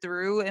filter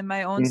through in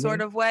my own sort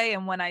Hmm. of way.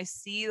 And when I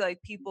see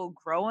like people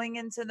growing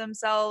into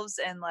themselves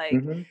and like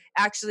Hmm.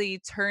 actually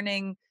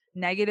turning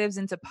negatives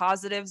into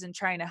positives and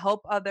trying to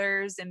help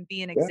others and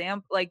be an Yeah.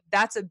 example, like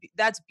that's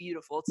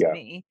beautiful to Yeah.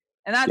 me.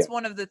 And that's Yeah.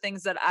 one of the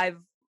things that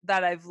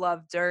I've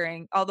loved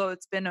during, although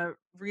it's been a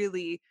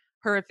really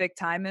horrific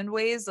time in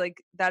ways,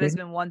 like that has Hmm.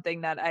 been one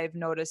thing that I've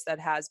noticed that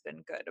has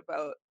been good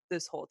about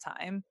this whole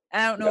time.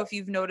 And I don't know Yeah. if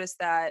you've noticed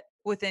that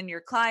within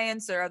your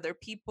clients or other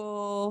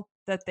people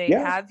that they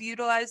Yeah. have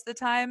utilized the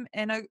time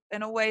in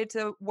a way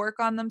to work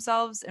on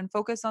themselves and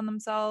focus on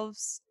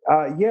themselves.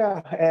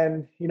 Yeah,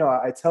 and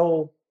I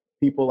tell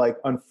people like,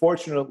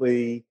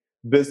 unfortunately,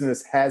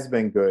 business has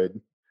been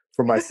good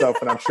for myself,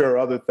 and I'm sure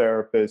other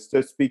therapists,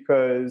 just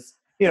because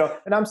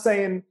And I'm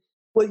saying,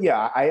 well,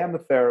 yeah, I am a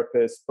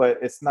therapist, but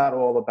it's not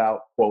all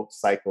about quote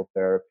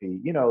psychotherapy.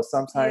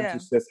 Sometimes Yeah.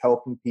 it's just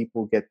helping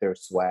people get their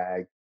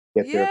swag,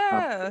 get their Yeah.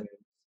 confidence,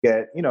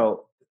 get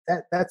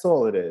that's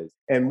all it is.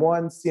 And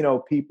once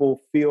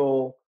people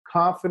feel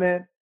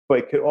confident,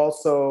 but could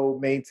also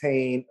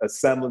maintain a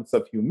semblance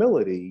of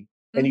humility,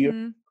 and you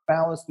Mhm.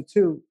 balance the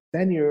two,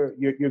 then you're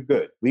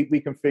good. We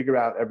can figure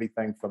out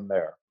everything from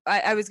there.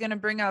 I was going to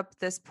bring up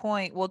this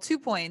point. Well, 2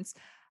 points.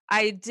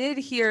 I did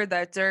hear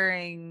that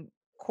during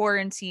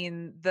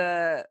quarantine,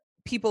 the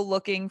people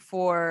looking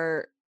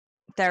for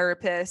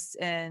therapists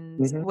and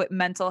Hmm. what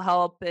mental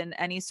help in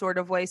any sort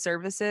of way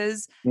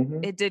services,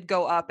 Hmm. it did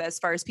go up as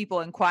far as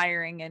people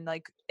inquiring and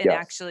like and Yes.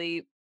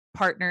 actually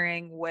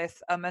partnering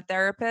with a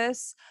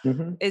therapist.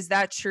 Hmm. Is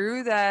that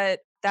true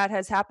that that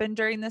has happened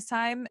during this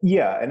time?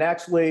 Yeah, and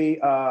actually,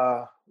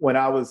 when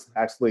I was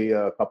actually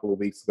a couple of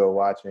weeks ago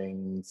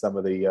watching some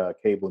of the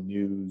cable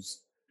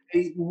news,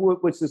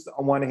 which is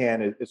on one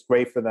hand, it's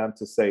great for them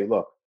to say,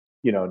 look,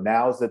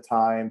 now's the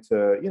time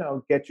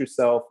to, get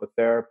yourself a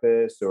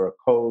therapist or a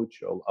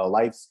coach, or a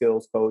life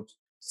skills coach,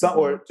 Mhm.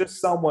 or just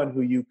someone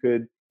who you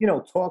could,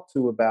 talk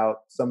to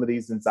about some of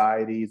these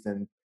anxieties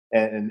and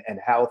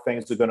how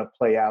things are going to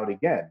play out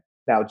again.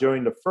 Now,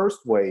 during the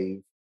first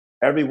wave,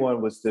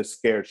 everyone was just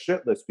scared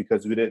shitless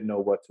because we didn't know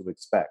what to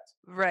expect.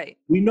 Right.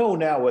 We know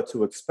now what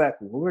to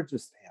expect. We're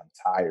just damn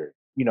tired.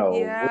 We're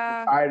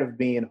Yeah. tired of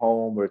being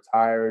home. We're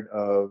tired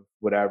of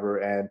whatever.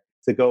 And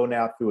to go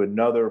now through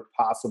another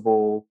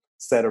possible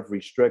set of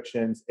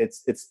restrictions,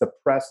 it's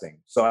depressing.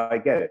 So I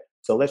get it.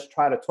 So let's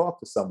try to talk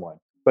to someone.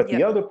 But the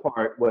Yep. other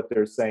part, what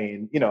they're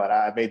saying, and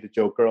I made the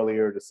joke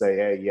earlier to say,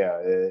 hey,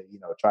 yeah,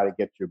 try to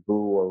get your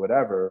boo or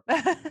whatever.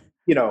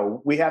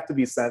 We have to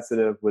be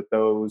sensitive with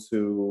those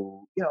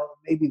who,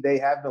 maybe they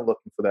have been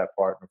looking for that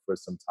partner for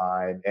some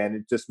time, and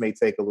it just may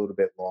take a little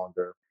bit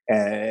longer.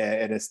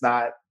 And it's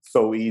not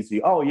so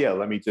easy. Oh, yeah,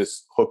 let me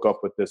just hook up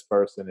with this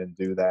person and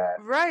do that.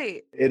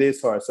 Right. It is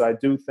hard. So I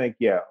do think,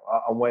 yeah,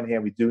 on one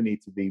hand, we do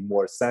need to be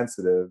more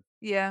sensitive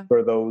Yeah.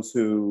 for those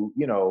who,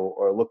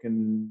 are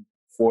looking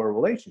for a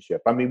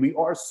relationship. I mean, we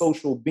are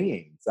social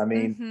beings. I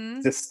mean,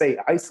 Mhm. to stay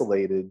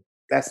isolated,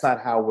 that's not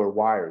how we're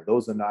wired.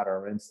 Those are not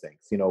our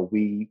instincts.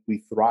 We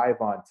thrive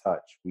on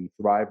touch. We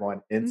thrive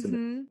on intimacy.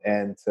 Mhm.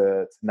 And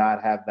to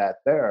not have that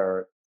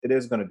there, it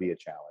is going to be a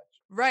challenge.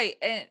 Right,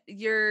 and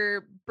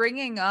you're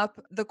bringing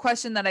up the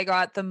question that I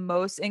got the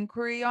most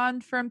inquiry on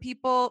from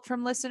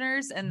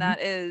listeners, and Mhm.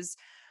 that is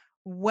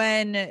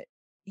when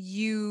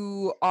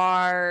you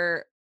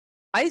are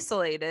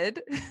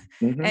isolated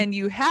Mhm. and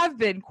you have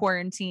been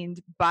quarantined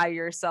by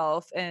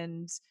yourself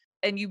and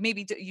you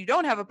maybe you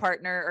don't have a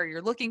partner or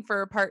you're looking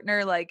for a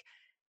partner, like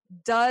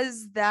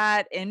does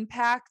that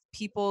impact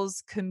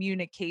people's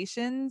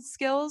communication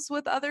skills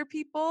with other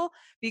people?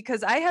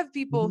 Because I have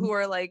people Mhm. who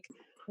are like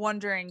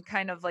wondering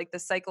kind of like the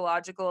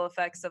psychological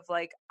effects of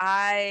like,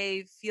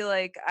 I feel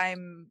like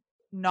I'm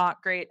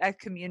not great at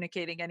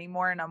communicating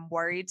anymore and I'm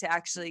worried to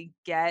actually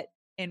get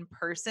in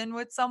person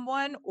with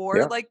someone or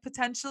Yeah. like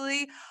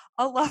potentially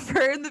a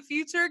lover in the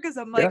future because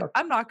I'm like, Yeah.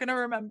 I'm not going to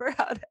remember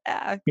how to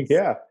act,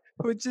 Yeah.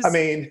 which I is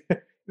mean,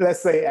 let's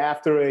say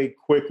after a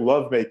quick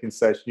lovemaking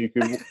session, you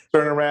could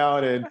turn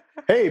around and,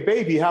 hey,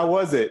 baby, how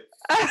was it?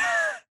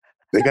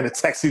 They're going to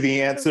text you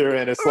the answer.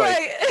 And it's like,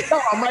 right.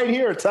 no, I'm right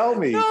here. Tell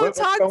me No, what's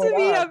talk going to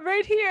me. on. I'm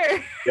right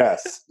here.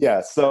 Yes.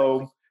 Yes.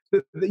 So,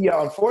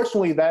 yeah,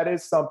 unfortunately, that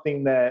is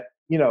something that,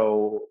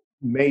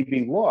 may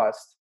be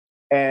lost.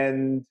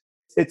 And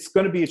it's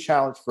going to be a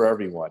challenge for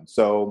everyone.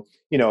 So,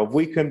 if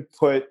we can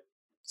put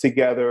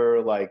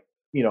together like,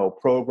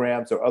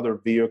 programs or other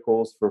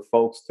vehicles for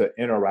folks to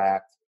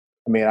interact.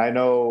 I mean, I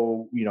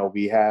know,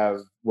 we have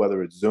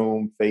whether it's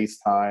Zoom,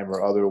 FaceTime,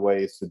 or other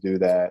ways to do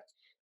that.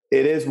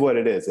 It is what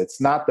it is.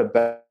 It's not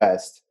the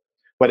best,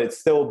 but it's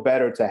still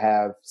better to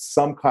have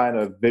some kind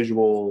of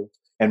visual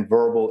and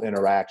verbal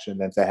interaction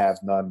than to have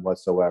none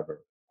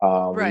whatsoever. We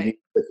Right. need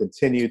to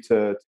continue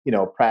to,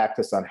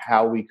 practice on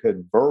how we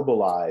could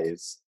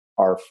verbalize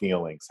our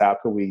feelings? How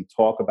can we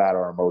talk about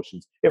our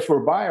emotions? If we're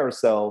by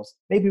ourselves,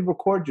 maybe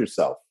record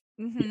yourself.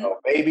 Mhm.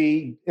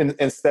 Maybe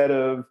instead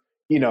of,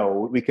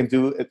 we can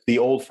do the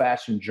old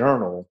fashioned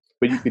journal,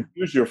 but you could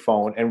use your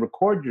phone and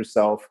record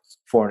yourself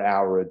for an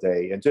hour a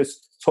day and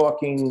just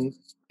talking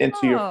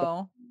into your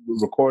phone, Oh,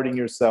 recording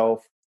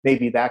yourself.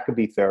 Maybe that could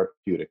be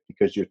therapeutic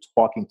because you're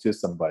talking to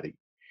somebody.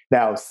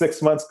 Now,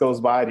 6 months goes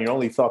by and you're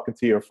only talking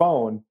to your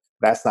phone.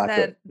 That's not good.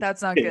 then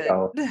that's not You good.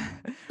 know,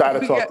 Try to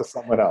We talk got to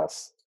someone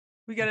else.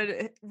 we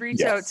gotta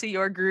reach out Yes. to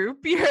your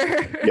group, your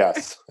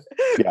Yes.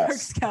 Brooks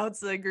Yes.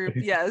 counseling group.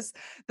 Yes,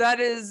 that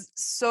is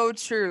so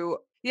true.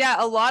 Yeah,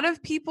 a lot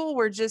of people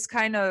were just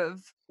kind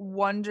of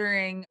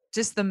wondering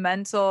just the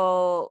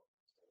mental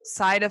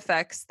side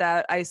effects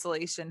that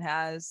isolation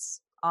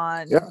has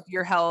on Yeah.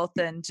 your health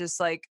and just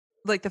like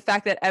the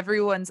fact that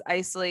everyone's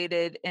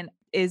isolated and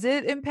is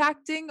it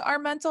impacting our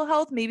mental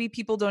health? Maybe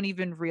people don't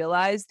even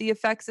realize the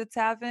effects it's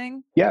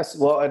having. Yes,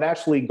 well, and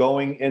actually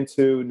going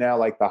into now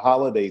like the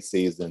holiday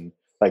season,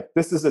 like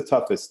this is the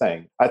toughest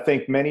thing. I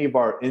think many of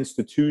our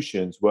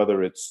institutions,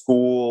 whether it's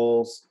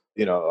schools,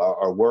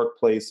 our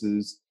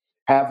workplaces,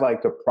 have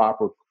like the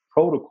proper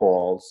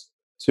protocols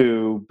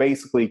to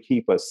basically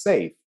keep us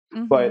safe.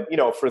 But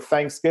Mhm. for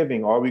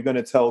Thanksgiving, are we going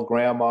to tell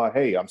grandma,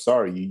 "Hey, I'm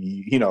sorry,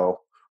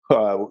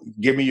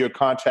 give me your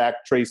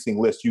contact tracing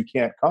list. You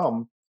can't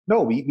come."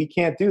 No, we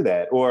can't do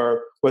that.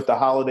 Or with the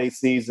holiday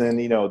season,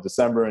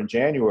 December and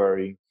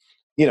January,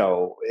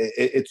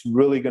 it's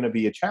really going to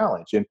be a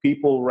challenge. And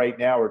people right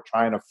now are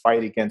trying to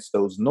fight against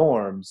those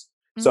norms.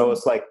 So Mhm.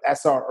 it's like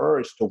that's our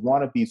urge to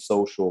want to be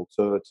social,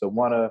 to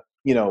want to,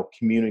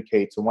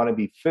 communicate, to want to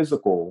be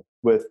physical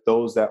with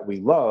those that we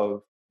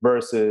love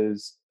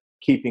versus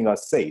keeping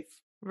us safe.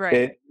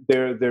 Right.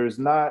 There's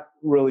not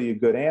really a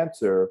good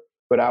answer,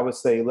 but I would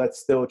say let's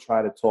still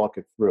try to talk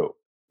it through.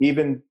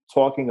 Even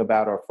talking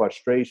about our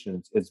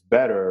frustrations is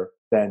better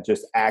than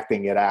just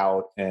acting it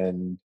out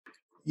and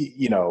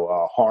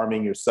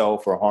harming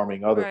yourself or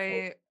harming other folks.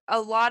 Right.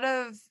 A lot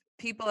of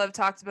people have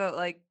talked about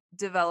like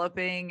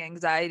developing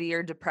anxiety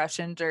or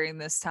depression during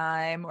this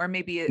time, or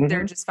maybe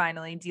they're Hmm. just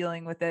finally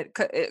dealing with it.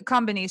 A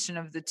combination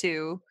of the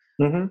two,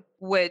 Hmm.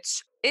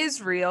 which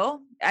is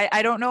real.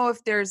 I don't know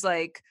if there's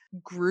like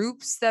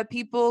groups that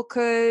people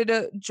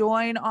could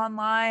join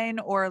online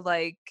or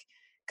like,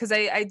 because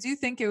I do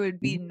think it would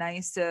be Hmm.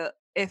 nice to,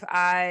 if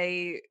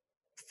I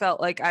felt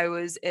like I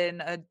was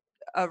in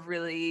a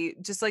really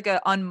just like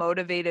a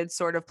unmotivated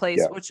sort of place,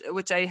 Yeah.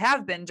 which I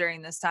have been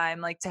during this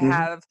time, like to Hmm.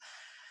 have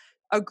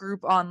a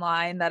group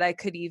online that I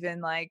could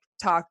even like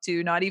talk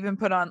to, not even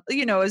put on,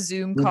 a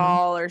Zoom Hmm.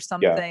 call or Yeah.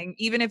 something,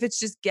 even if it's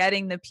just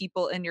getting the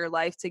people in your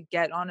life to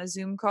get on a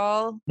Zoom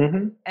call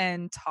Hmm.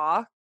 and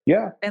talk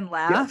Yeah. and Yeah.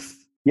 laugh.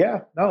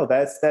 Yeah. No,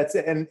 that's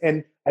it.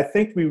 And I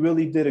think we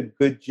really did a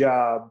good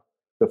job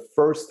the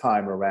first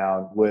time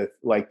around with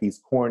like these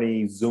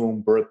corny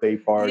Zoom birthday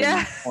Yeah, parties.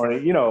 Corny,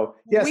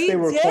 yes, they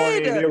we were corny,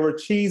 they did. were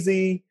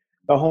cheesy,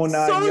 the whole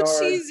nine So yards.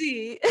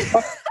 cheesy.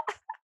 But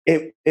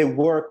it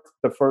worked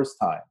the first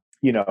time.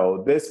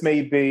 This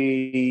may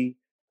be,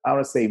 I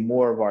want to say,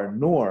 more of our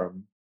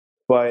norm,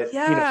 but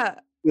Yeah.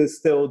 we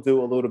still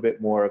do a little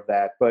bit more of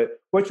that.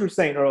 But what you were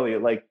saying earlier,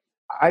 like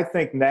I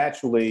think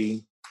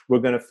naturally we're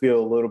going to feel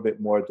a little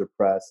bit more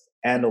depressed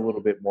and a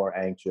little Mhm. bit more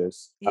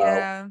anxious.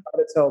 Yeah. I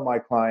try to tell my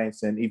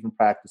clients and even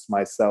practice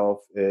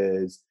myself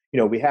is,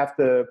 we have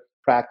to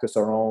practice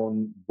our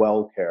own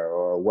well care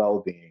or well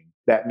being.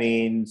 That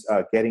means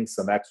getting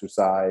some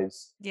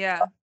exercise,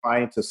 Yeah.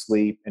 trying to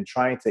sleep, and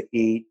trying to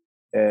eat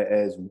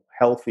as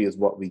healthy as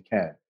what we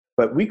can.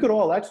 But we could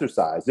all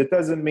exercise. It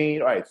doesn't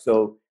mean, all right,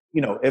 so,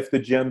 if the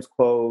gym's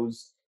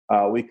closed,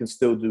 we can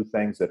still do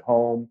things at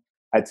home.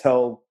 I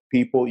tell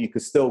people you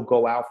could still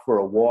go out for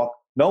a walk.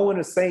 No one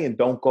is saying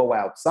don't go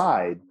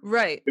outside.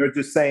 Right. They're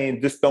just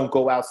saying just don't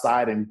go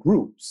outside in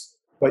groups.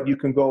 But you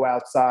can go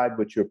outside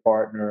with your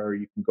partner,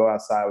 you can go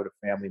outside with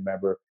a family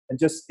member. And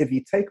just if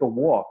you take a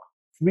walk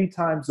 3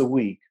 times a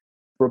week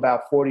for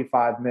about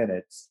 45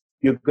 minutes,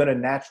 you're going to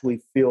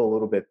naturally feel a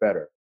little bit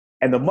better.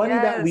 And the money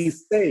that we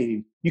Yes.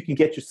 save, you can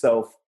get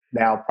yourself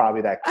now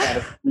probably that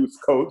Canada Goose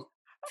coat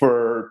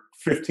for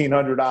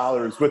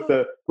 $1,500 with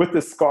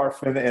the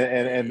scarf and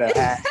the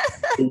hat.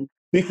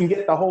 You can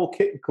get the whole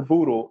kit and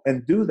caboodle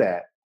and do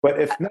that. But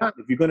if not,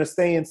 if you're going to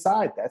stay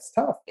inside, that's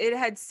tough. It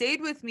had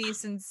stayed with me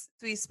since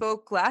we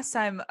spoke last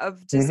time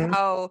of just Hmm.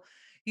 how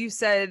you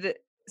said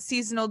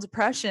seasonal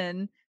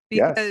depression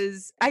Yes.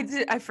 because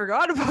I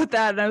forgot about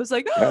that and I was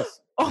like, Yes.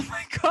 "Oh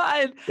my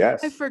god, I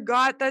Yes.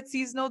 forgot that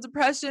seasonal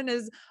depression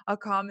is a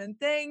common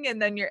thing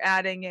and then you're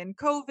adding in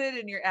COVID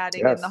and you're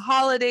adding in the Yes.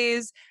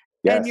 holidays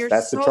and Yes. you're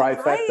That's the so right.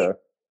 trifecta.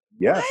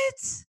 Yes.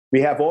 What?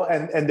 We have all,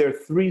 and they're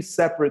three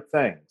separate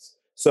things.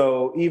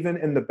 So even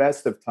in the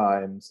best of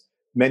times,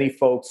 many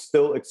folks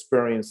still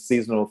experience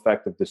seasonal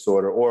affective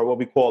disorder or what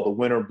we call the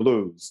winter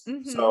blues.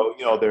 Mhm. So,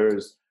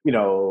 there's,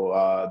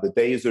 the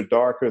days are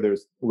darker,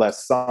 there's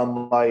less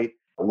sunlight.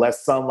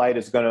 Less sunlight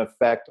is going to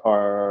affect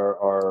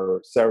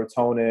our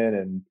serotonin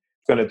and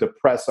it's going to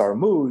depress our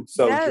mood.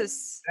 So during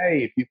Yes. the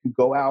day, if you can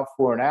go out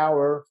for an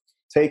hour,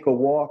 take a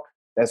walk.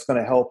 That's going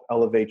to help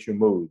elevate your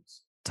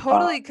moods.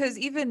 Totally, because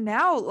even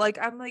now, like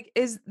I'm like,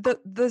 is the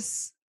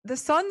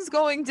sun's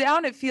going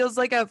down? It feels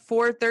like at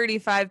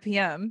 4:35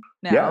 p.m.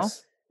 now.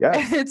 Yes,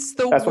 yes. It's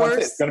the That's why I said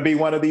it's worst. going to be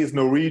one of these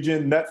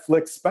Norwegian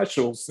Netflix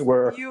specials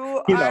where,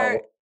 You are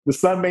the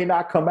sun may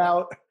not come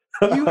out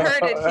you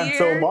heard it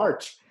until here.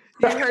 March.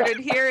 You heard it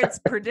here. It's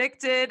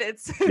predicted.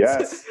 It's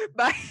Yes,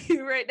 by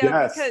you right now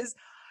yes, because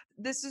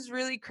this is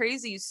really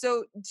crazy.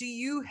 So, do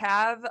you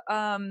have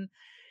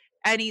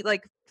any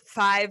like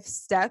 5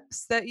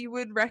 steps that you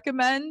would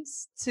recommend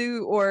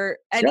to, or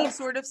any yeah,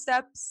 sort of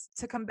steps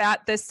to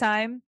combat this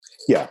time?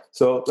 yeah.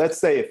 So let's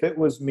say if it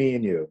was me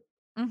and you,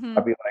 I'd Mm-hmm.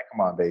 be like, come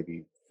on,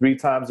 baby. 3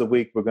 times a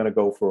week, we're going to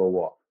go for a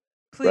walk,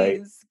 right?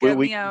 Please We, get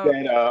we me can out.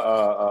 get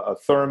a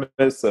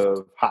thermos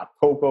of hot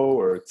cocoa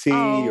or tea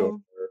Oh,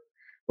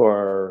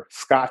 or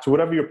scotch,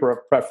 whatever your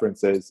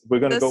preference is. We're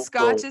going to the go for a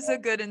scotch is a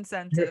good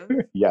incentive.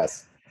 walk.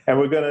 Yes. And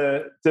we're going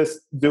to just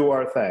do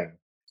our thing.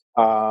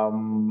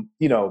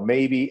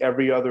 Maybe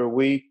every other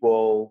week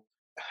we'll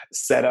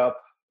set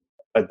up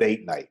a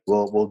date night.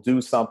 We'll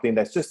do something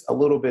that's just a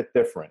little bit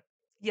different.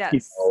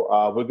 Yes.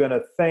 We're going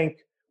to think,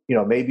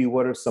 maybe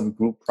what are some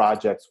group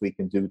projects we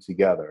can do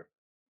together,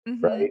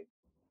 Mm-hmm. right?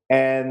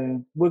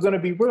 And we're going to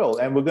be real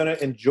and we're going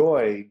to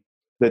enjoy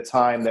the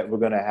time that we're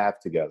going to have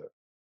together.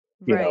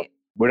 You know, Right.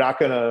 we're not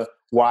going to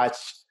watch,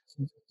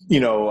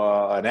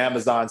 an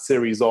Amazon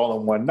series all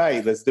in one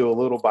night. Let's do a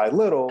little by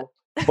little,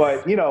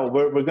 but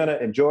we're going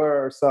to enjoy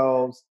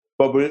ourselves.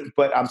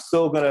 But I'm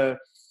still going to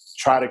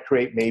try to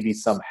create maybe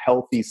some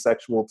healthy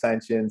sexual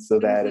tension so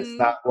that it's Mm-hmm.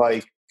 not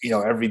like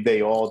every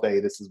day, all day.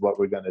 This is what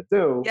we're going to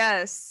do.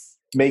 Yes.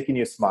 Making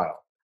you smile.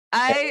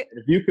 And I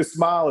if you could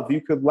smile, if you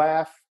could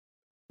laugh,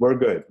 we're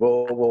good.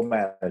 We'll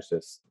manage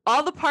this.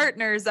 all the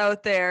partners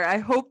out there, I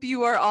hope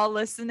you are all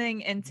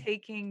listening and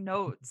taking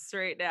notes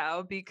right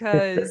now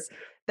because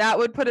that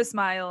would put a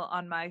smile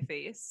on my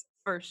face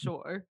for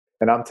sure.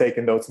 And I'm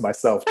taking notes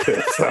myself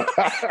too. So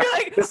You're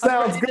like, it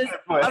sounds good,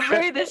 but I'm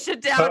writing this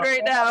shit down I'm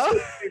right now.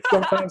 listening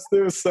sometimes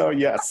too. So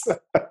yes,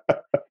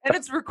 And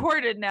it's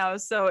recorded now,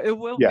 so it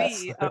will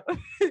yes, be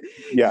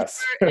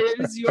yes, it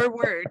is your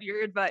word,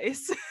 your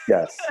advice.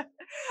 yes.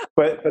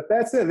 But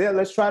that's it. Yeah,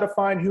 let's try to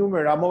find humor.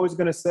 And I'm always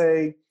going to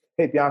say,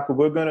 hey, Bianca,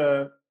 we're going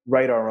to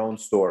write our own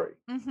story.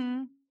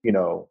 Mm-hmm.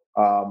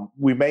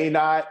 We may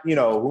not.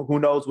 Who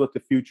knows what the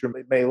future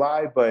may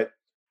lie, but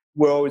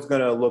we're always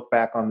going to look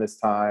back on this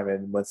time.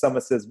 And when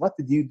someone says, what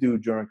did you do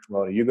during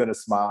Corona? You're going to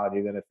smile and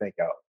you're going to think,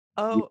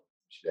 oh, you Oh,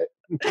 shit.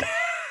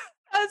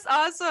 that's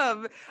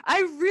awesome.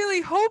 I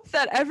really hope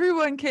that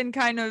everyone can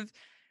kind of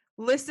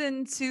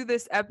listen to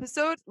this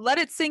episode, let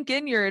it sink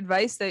in your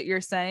advice that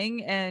you're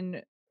saying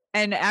and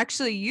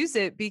actually use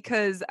it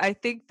because I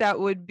think that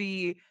would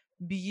be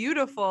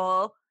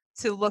beautiful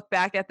to look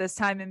back at this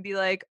time and be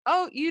like,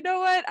 "Oh, you know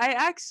what? I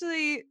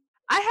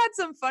had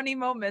some funny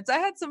moments. I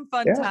had some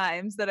fun Yeah.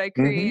 times that I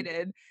Hmm.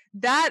 created."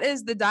 That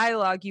is the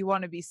dialogue you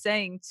want to be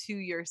saying to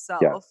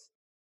yourself, Yes.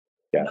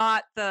 Yes.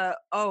 not the,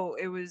 "Oh,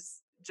 it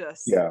was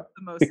just Yeah.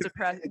 the most Because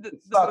depressed it the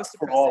most sucks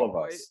for all depressing of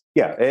point." us.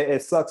 Yeah.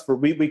 It sucks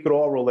we could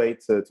all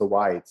relate to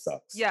why it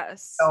sucks.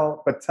 Yes.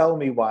 No, but tell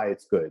me why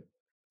it's good.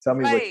 Tell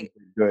me what you Right.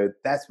 did good.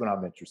 That's what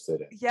I'm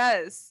interested in.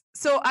 Yes.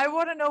 So I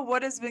want to know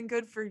what has been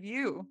good for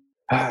you.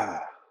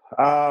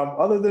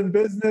 Other than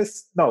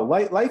business, no,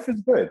 life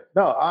is good.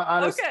 No, Okay.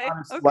 honest,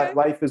 Okay.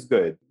 life is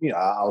good.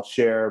 I'll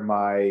share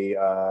my,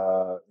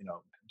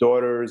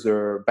 daughters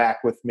are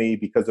back with me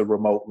because of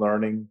remote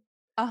learning.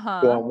 So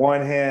Uh-huh. on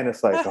one hand,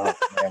 it's like, oh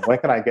man, when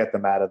can I get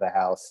them out of the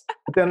house?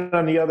 But then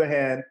on the other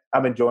hand,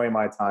 I'm enjoying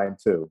my time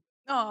too.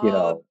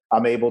 Oh,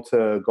 I'm able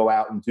to go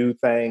out and do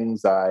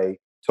things. I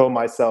told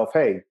myself,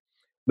 hey,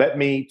 let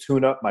me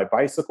tune up my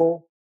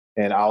bicycle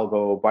and I'll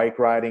go bike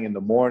riding in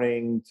the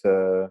morning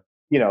to,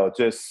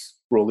 just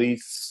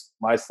release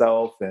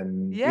myself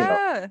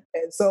yeah.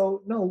 and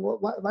so no,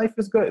 life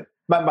is good.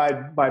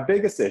 My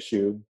biggest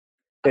issue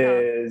Uh-huh.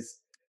 is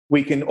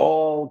we can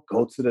all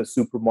go to the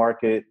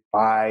supermarket,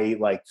 buy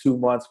like 2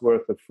 months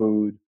worth of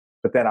food,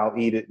 but then I'll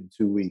eat it in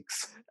 2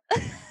 weeks.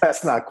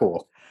 That's not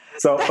cool.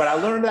 So, but I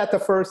learned that the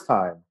first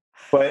time.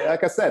 But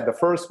like I said, the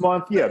first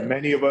month, yeah,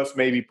 many of us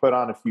maybe put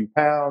on a few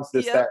pounds,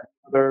 this, Yep. that, and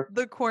other.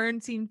 The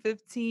quarantine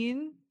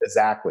 15.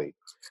 Exactly.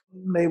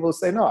 Maybe we'll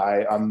say, no,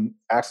 I'm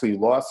actually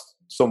lost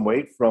some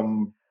weight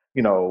from,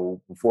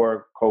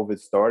 before COVID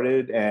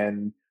started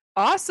and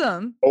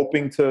Awesome.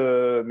 hoping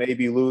to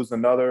maybe lose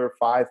another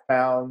 5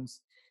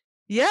 pounds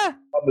Yeah.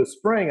 of the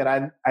spring.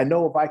 And I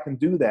know if I can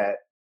do that,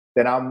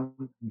 then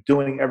I'm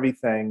doing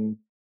everything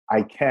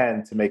I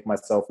can to make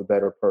myself a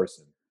better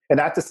person. And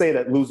not to say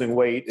that losing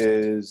weight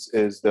is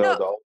No,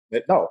 the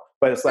ultimate, no,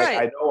 but it's like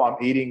right. I know I'm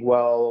eating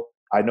well,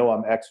 I know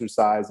I'm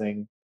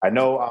exercising, I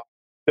know I'm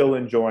still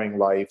enjoying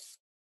life.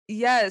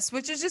 Yes,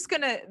 which is just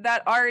gonna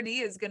that already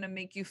is gonna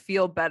make you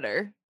feel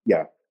better.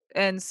 Yeah.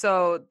 And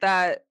so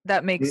that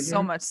makes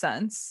so Hmm. much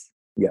sense.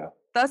 Yeah.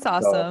 That's So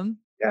awesome.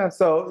 yeah,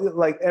 so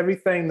like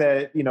everything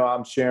that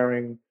I'm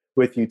sharing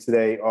with you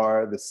today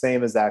are the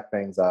same exact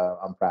things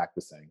I'm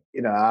practicing.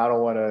 I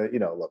don't want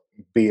to, look,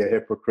 be a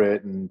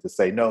hypocrite and to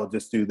say, no,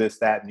 just do this,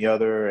 that, and the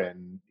other.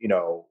 And,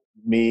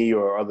 me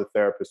or other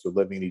therapists are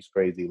living these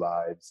crazy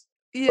lives.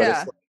 But it's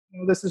Yeah.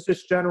 like, this is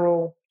just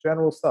general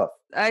stuff.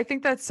 I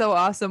think that's so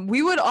awesome.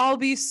 We would all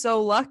be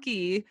so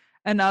lucky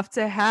enough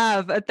to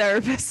have a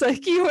therapist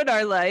like you in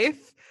our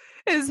life.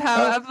 Is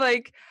how Uh, I'm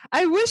like,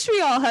 I wish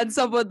we all had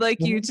someone like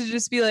you mhm, to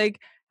just be like,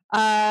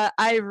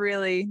 I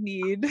really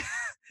need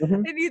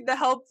mhm, I need the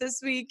help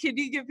this week. Can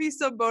you give me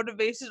some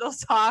motivational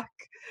talk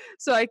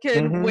so I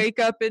can mhm, wake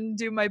up and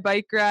do my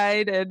bike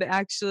ride and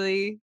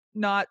actually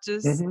not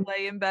just mhm.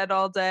 lay in bed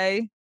all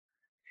day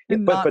Yeah,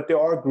 and but not. there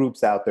are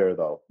groups out there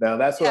though. Now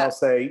that's what Yeah, I'll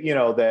say.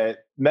 That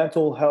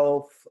mental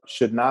health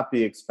should not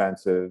be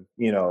expensive.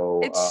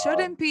 it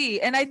shouldn't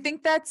be. And I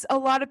think that's a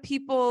lot of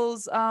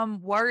people's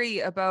worry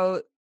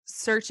about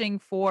searching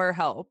for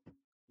help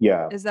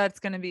Yeah, is that it's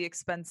going to be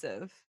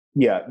expensive.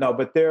 yeah, no,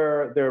 but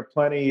there are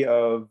plenty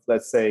of,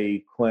 let's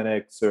say,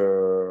 clinics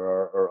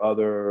or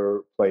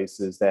other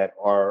places that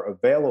are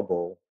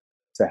available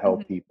to Mhm.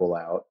 help people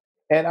out.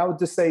 And I would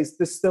just say,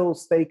 just still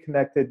stay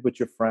connected with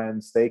your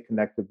friends, stay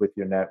connected with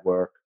your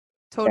network,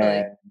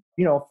 Totally. and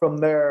from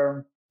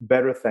there,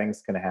 better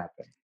things can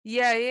happen.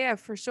 Yeah, yeah,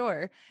 for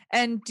sure.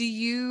 And do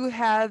you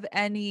have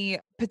any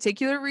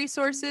particular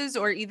resources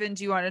or even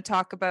do you want to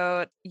talk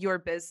about your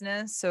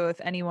business? So if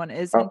anyone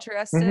is Oh, mhm.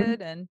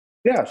 interested and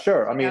Yeah,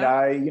 sure. I checking mean,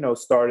 out.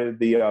 started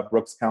the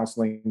Brooks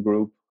Counseling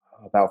Group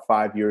about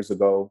 5 years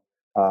ago.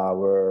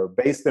 We're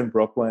based in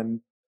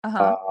Brooklyn.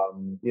 Uh-huh.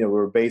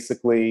 We're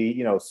basically,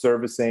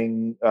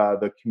 servicing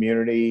the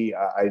community.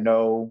 I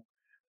know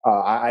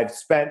I've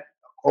spent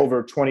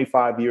over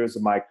 25 years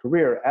of my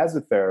career as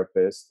a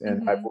therapist,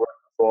 and I've Mhm. worked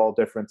with all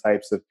different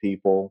types of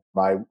people.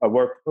 I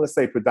work, let's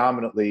say,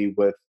 predominantly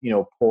with,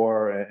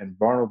 poor and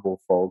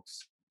vulnerable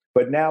folks.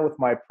 But now with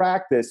my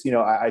practice,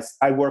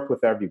 I work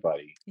with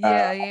everybody.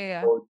 Yeah,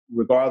 yeah, yeah.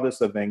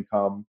 Regardless of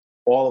income,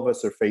 all of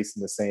us are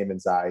facing the same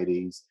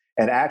anxieties.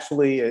 And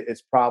actually,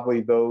 it's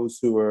probably those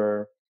who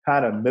are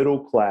kind of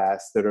middle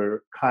class that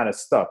are kind of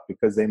stuck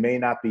because they may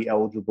not be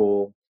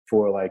eligible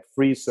for like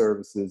free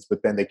services,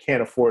 but then they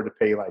can't afford to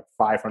pay like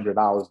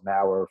 $500 an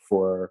hour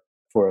for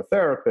a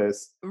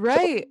therapist. So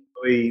Right.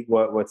 really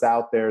what's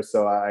out there.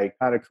 So I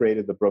kind of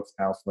created the Brooks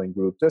Counseling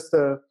Group just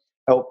to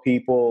help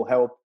people,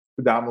 help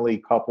predominantly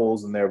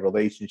couples and their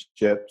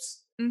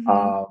relationships.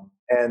 Mhm.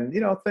 And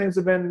things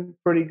have been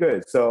pretty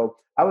good. So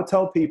I would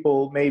tell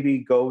people maybe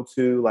go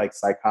to like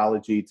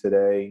Psychology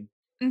Today,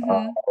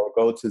 Mhm. or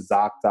go to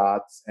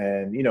ZocDots,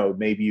 and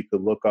maybe you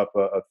could look up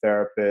a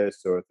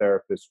therapist or a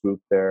therapist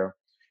group there.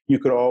 You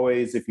could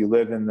always, if you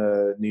live in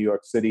the New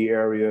York City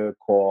area,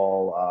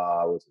 call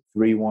was it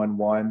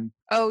 311,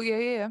 Oh, yeah,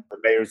 yeah, yeah. the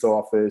mayor's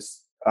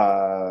office.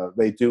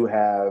 They do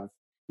have,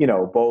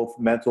 both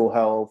mental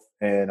health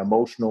and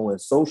emotional and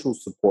social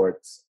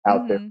supports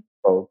out there Mhm.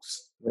 for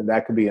folks. And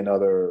that could be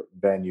another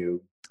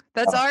venue.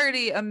 That's Uh,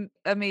 already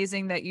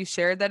amazing that you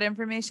shared that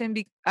information.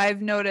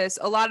 I've noticed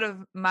a lot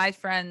of my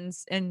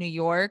friends in New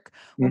York,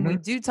 when we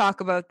mhm, do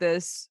talk about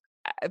this,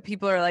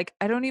 people are like,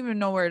 I don't even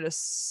know where to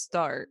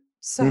start. mhm.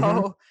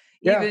 So,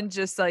 Yeah, even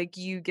just like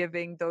you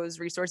giving those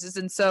resources.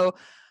 And so,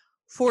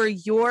 for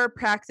your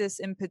practice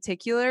in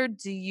particular,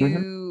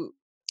 mhm,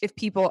 if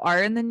people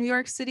are in the New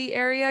York City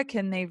area,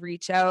 can they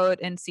reach out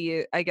and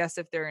see, I guess,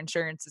 if their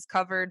insurance is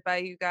covered by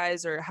you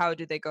guys, or how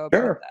do they go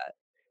about sure. that?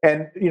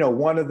 And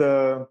one of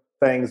the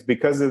things,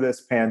 because of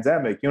this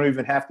pandemic, you don't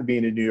even have to be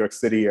in the New York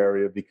City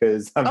area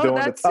because I'm Oh, doing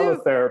the that too.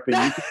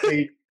 teletherapy. You can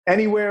be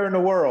anywhere in the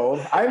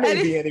world. I may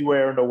Any be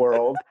anywhere in the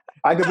world.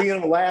 I could be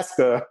in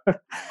Alaska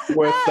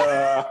with,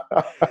 you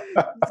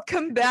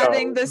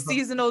combating know, the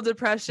seasonal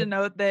depression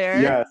out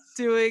there, yes,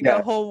 doing a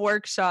yes, whole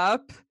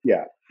workshop.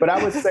 yeah. But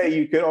I would say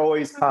you could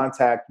always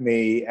contact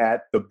me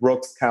at the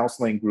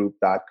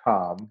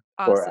brookscounselinggroup.com, or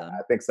I Awesome.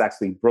 think it's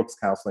actually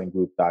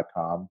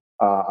brookscounselinggroup.com.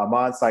 I'm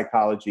on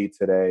Psychology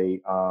Today,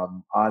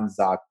 on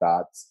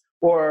ZocDots,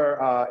 or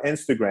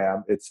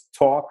Instagram. It's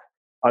talk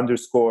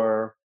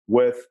underscore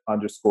with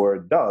underscore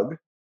Doug, right?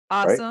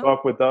 Awesome.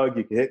 Talk with Doug.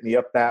 You can hit me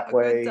up that Talk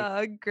with way.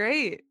 Doug.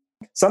 Great.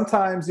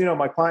 Sometimes,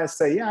 my clients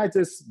say, yeah, I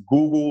just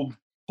Googled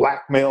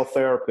black male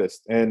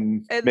therapist,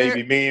 and And they're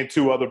maybe me and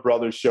two other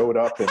brothers showed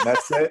up, and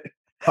that's it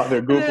on their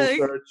and they're Google like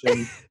search.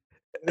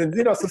 And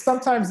so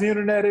sometimes the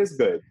internet is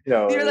good.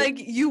 you're like,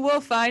 "You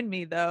will find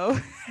me though,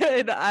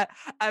 and I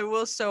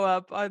will show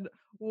up on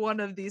one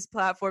of these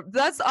platforms."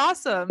 That's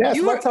awesome. Yeah,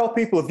 You so I were tell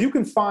people, if you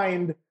can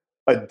find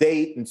a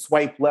date and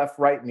swipe left,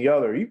 right, and the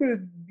other, you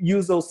could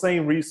use those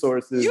same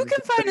resources you and can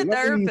just find say, a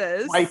let me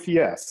swipe therapist.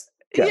 yes.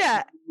 Yes,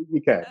 Yeah.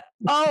 you can.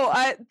 Oh,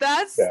 I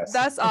Yes.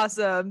 that's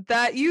awesome.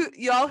 That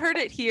y'all heard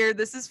it here.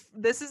 This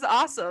is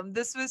awesome.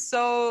 This was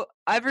so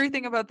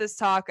everything about this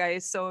talk I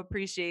so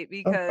appreciate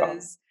Okay.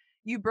 because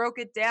you broke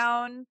it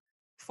down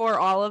for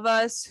all of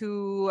us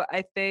who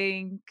I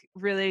think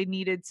really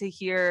needed to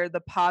hear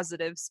the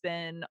positive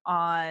spin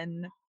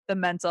on the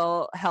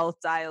mental health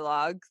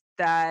dialogue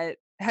that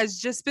has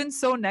just been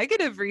so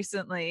negative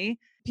recently.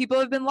 people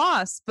have been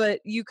lost, but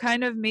you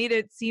kind of made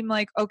it seem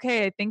like,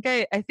 okay, I think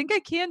I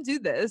can do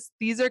this.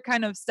 These are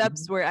kind of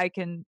steps Mhm. where I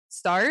can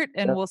start,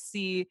 and Yep. we'll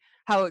see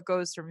how it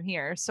goes from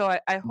here. So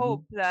I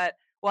hope Mhm. that,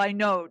 well, I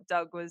know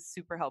Doug was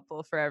super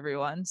helpful for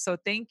everyone. So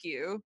thank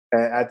you.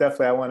 And I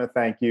want to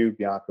thank you,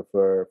 Bianca,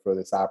 for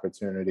this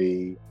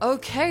opportunity.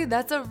 Okay,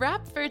 that's a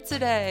wrap for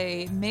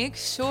today. Make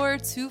sure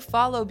to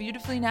follow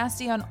Beautifully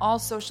Nasty on all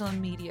social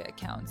media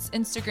accounts,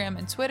 Instagram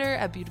and Twitter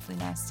at Beautifully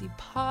Nasty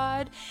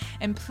Pod.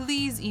 And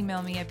please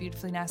email me at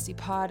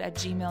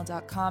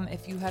beautifullynastypod@gmail.com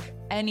if you have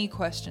any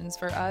questions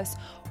for us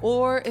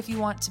or if you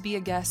want to be a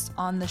guest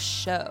on the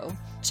show.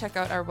 Check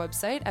out our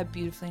website at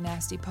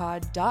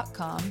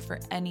beautifullynastypod.com for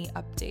any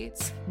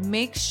updates.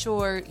 Make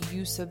sure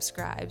you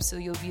subscribe so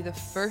you'll be the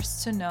first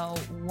to know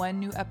when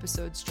new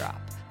episodes drop.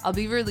 I'll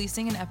be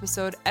releasing an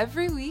episode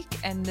every week,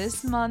 and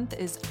this month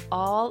is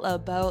all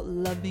about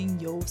loving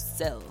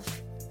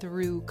yourself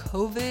through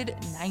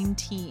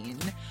COVID-19.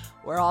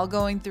 We're all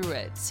going through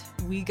it.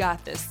 We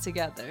got this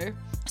together.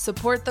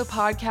 Support the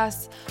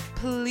podcast,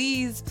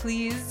 please,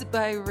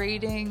 by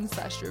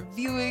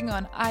rating/reviewing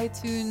on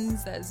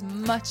iTunes. That is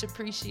much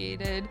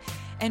appreciated.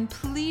 And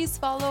please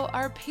follow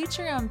our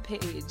Patreon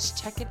page.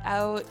 Check it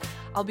out.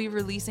 I'll be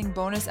releasing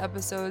bonus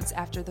episodes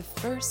after the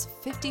first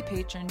 50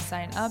 patrons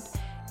sign up,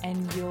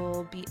 and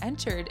you'll be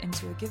entered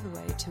into a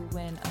giveaway to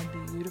win a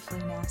Beautifully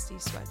Nasty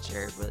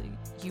sweatshirt where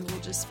you will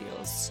just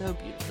feel so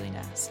beautifully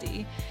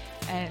nasty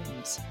and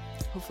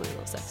hopefully a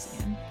little sexy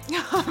again.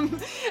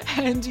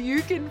 And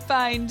you can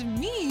find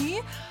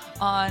me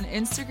on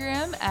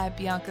Instagram at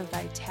Bianca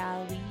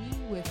Vitale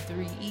with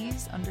 3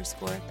 E's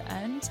 _ at the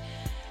end.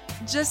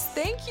 Just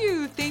thank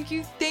you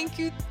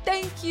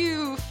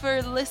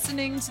for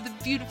listening to the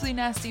Beautifully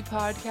Nasty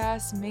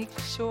podcast. Make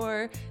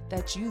sure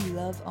that you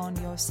love on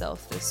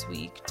yourself this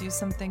week. Do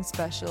something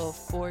special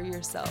for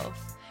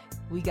yourself.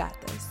 We got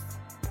this.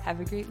 Have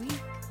a great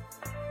week.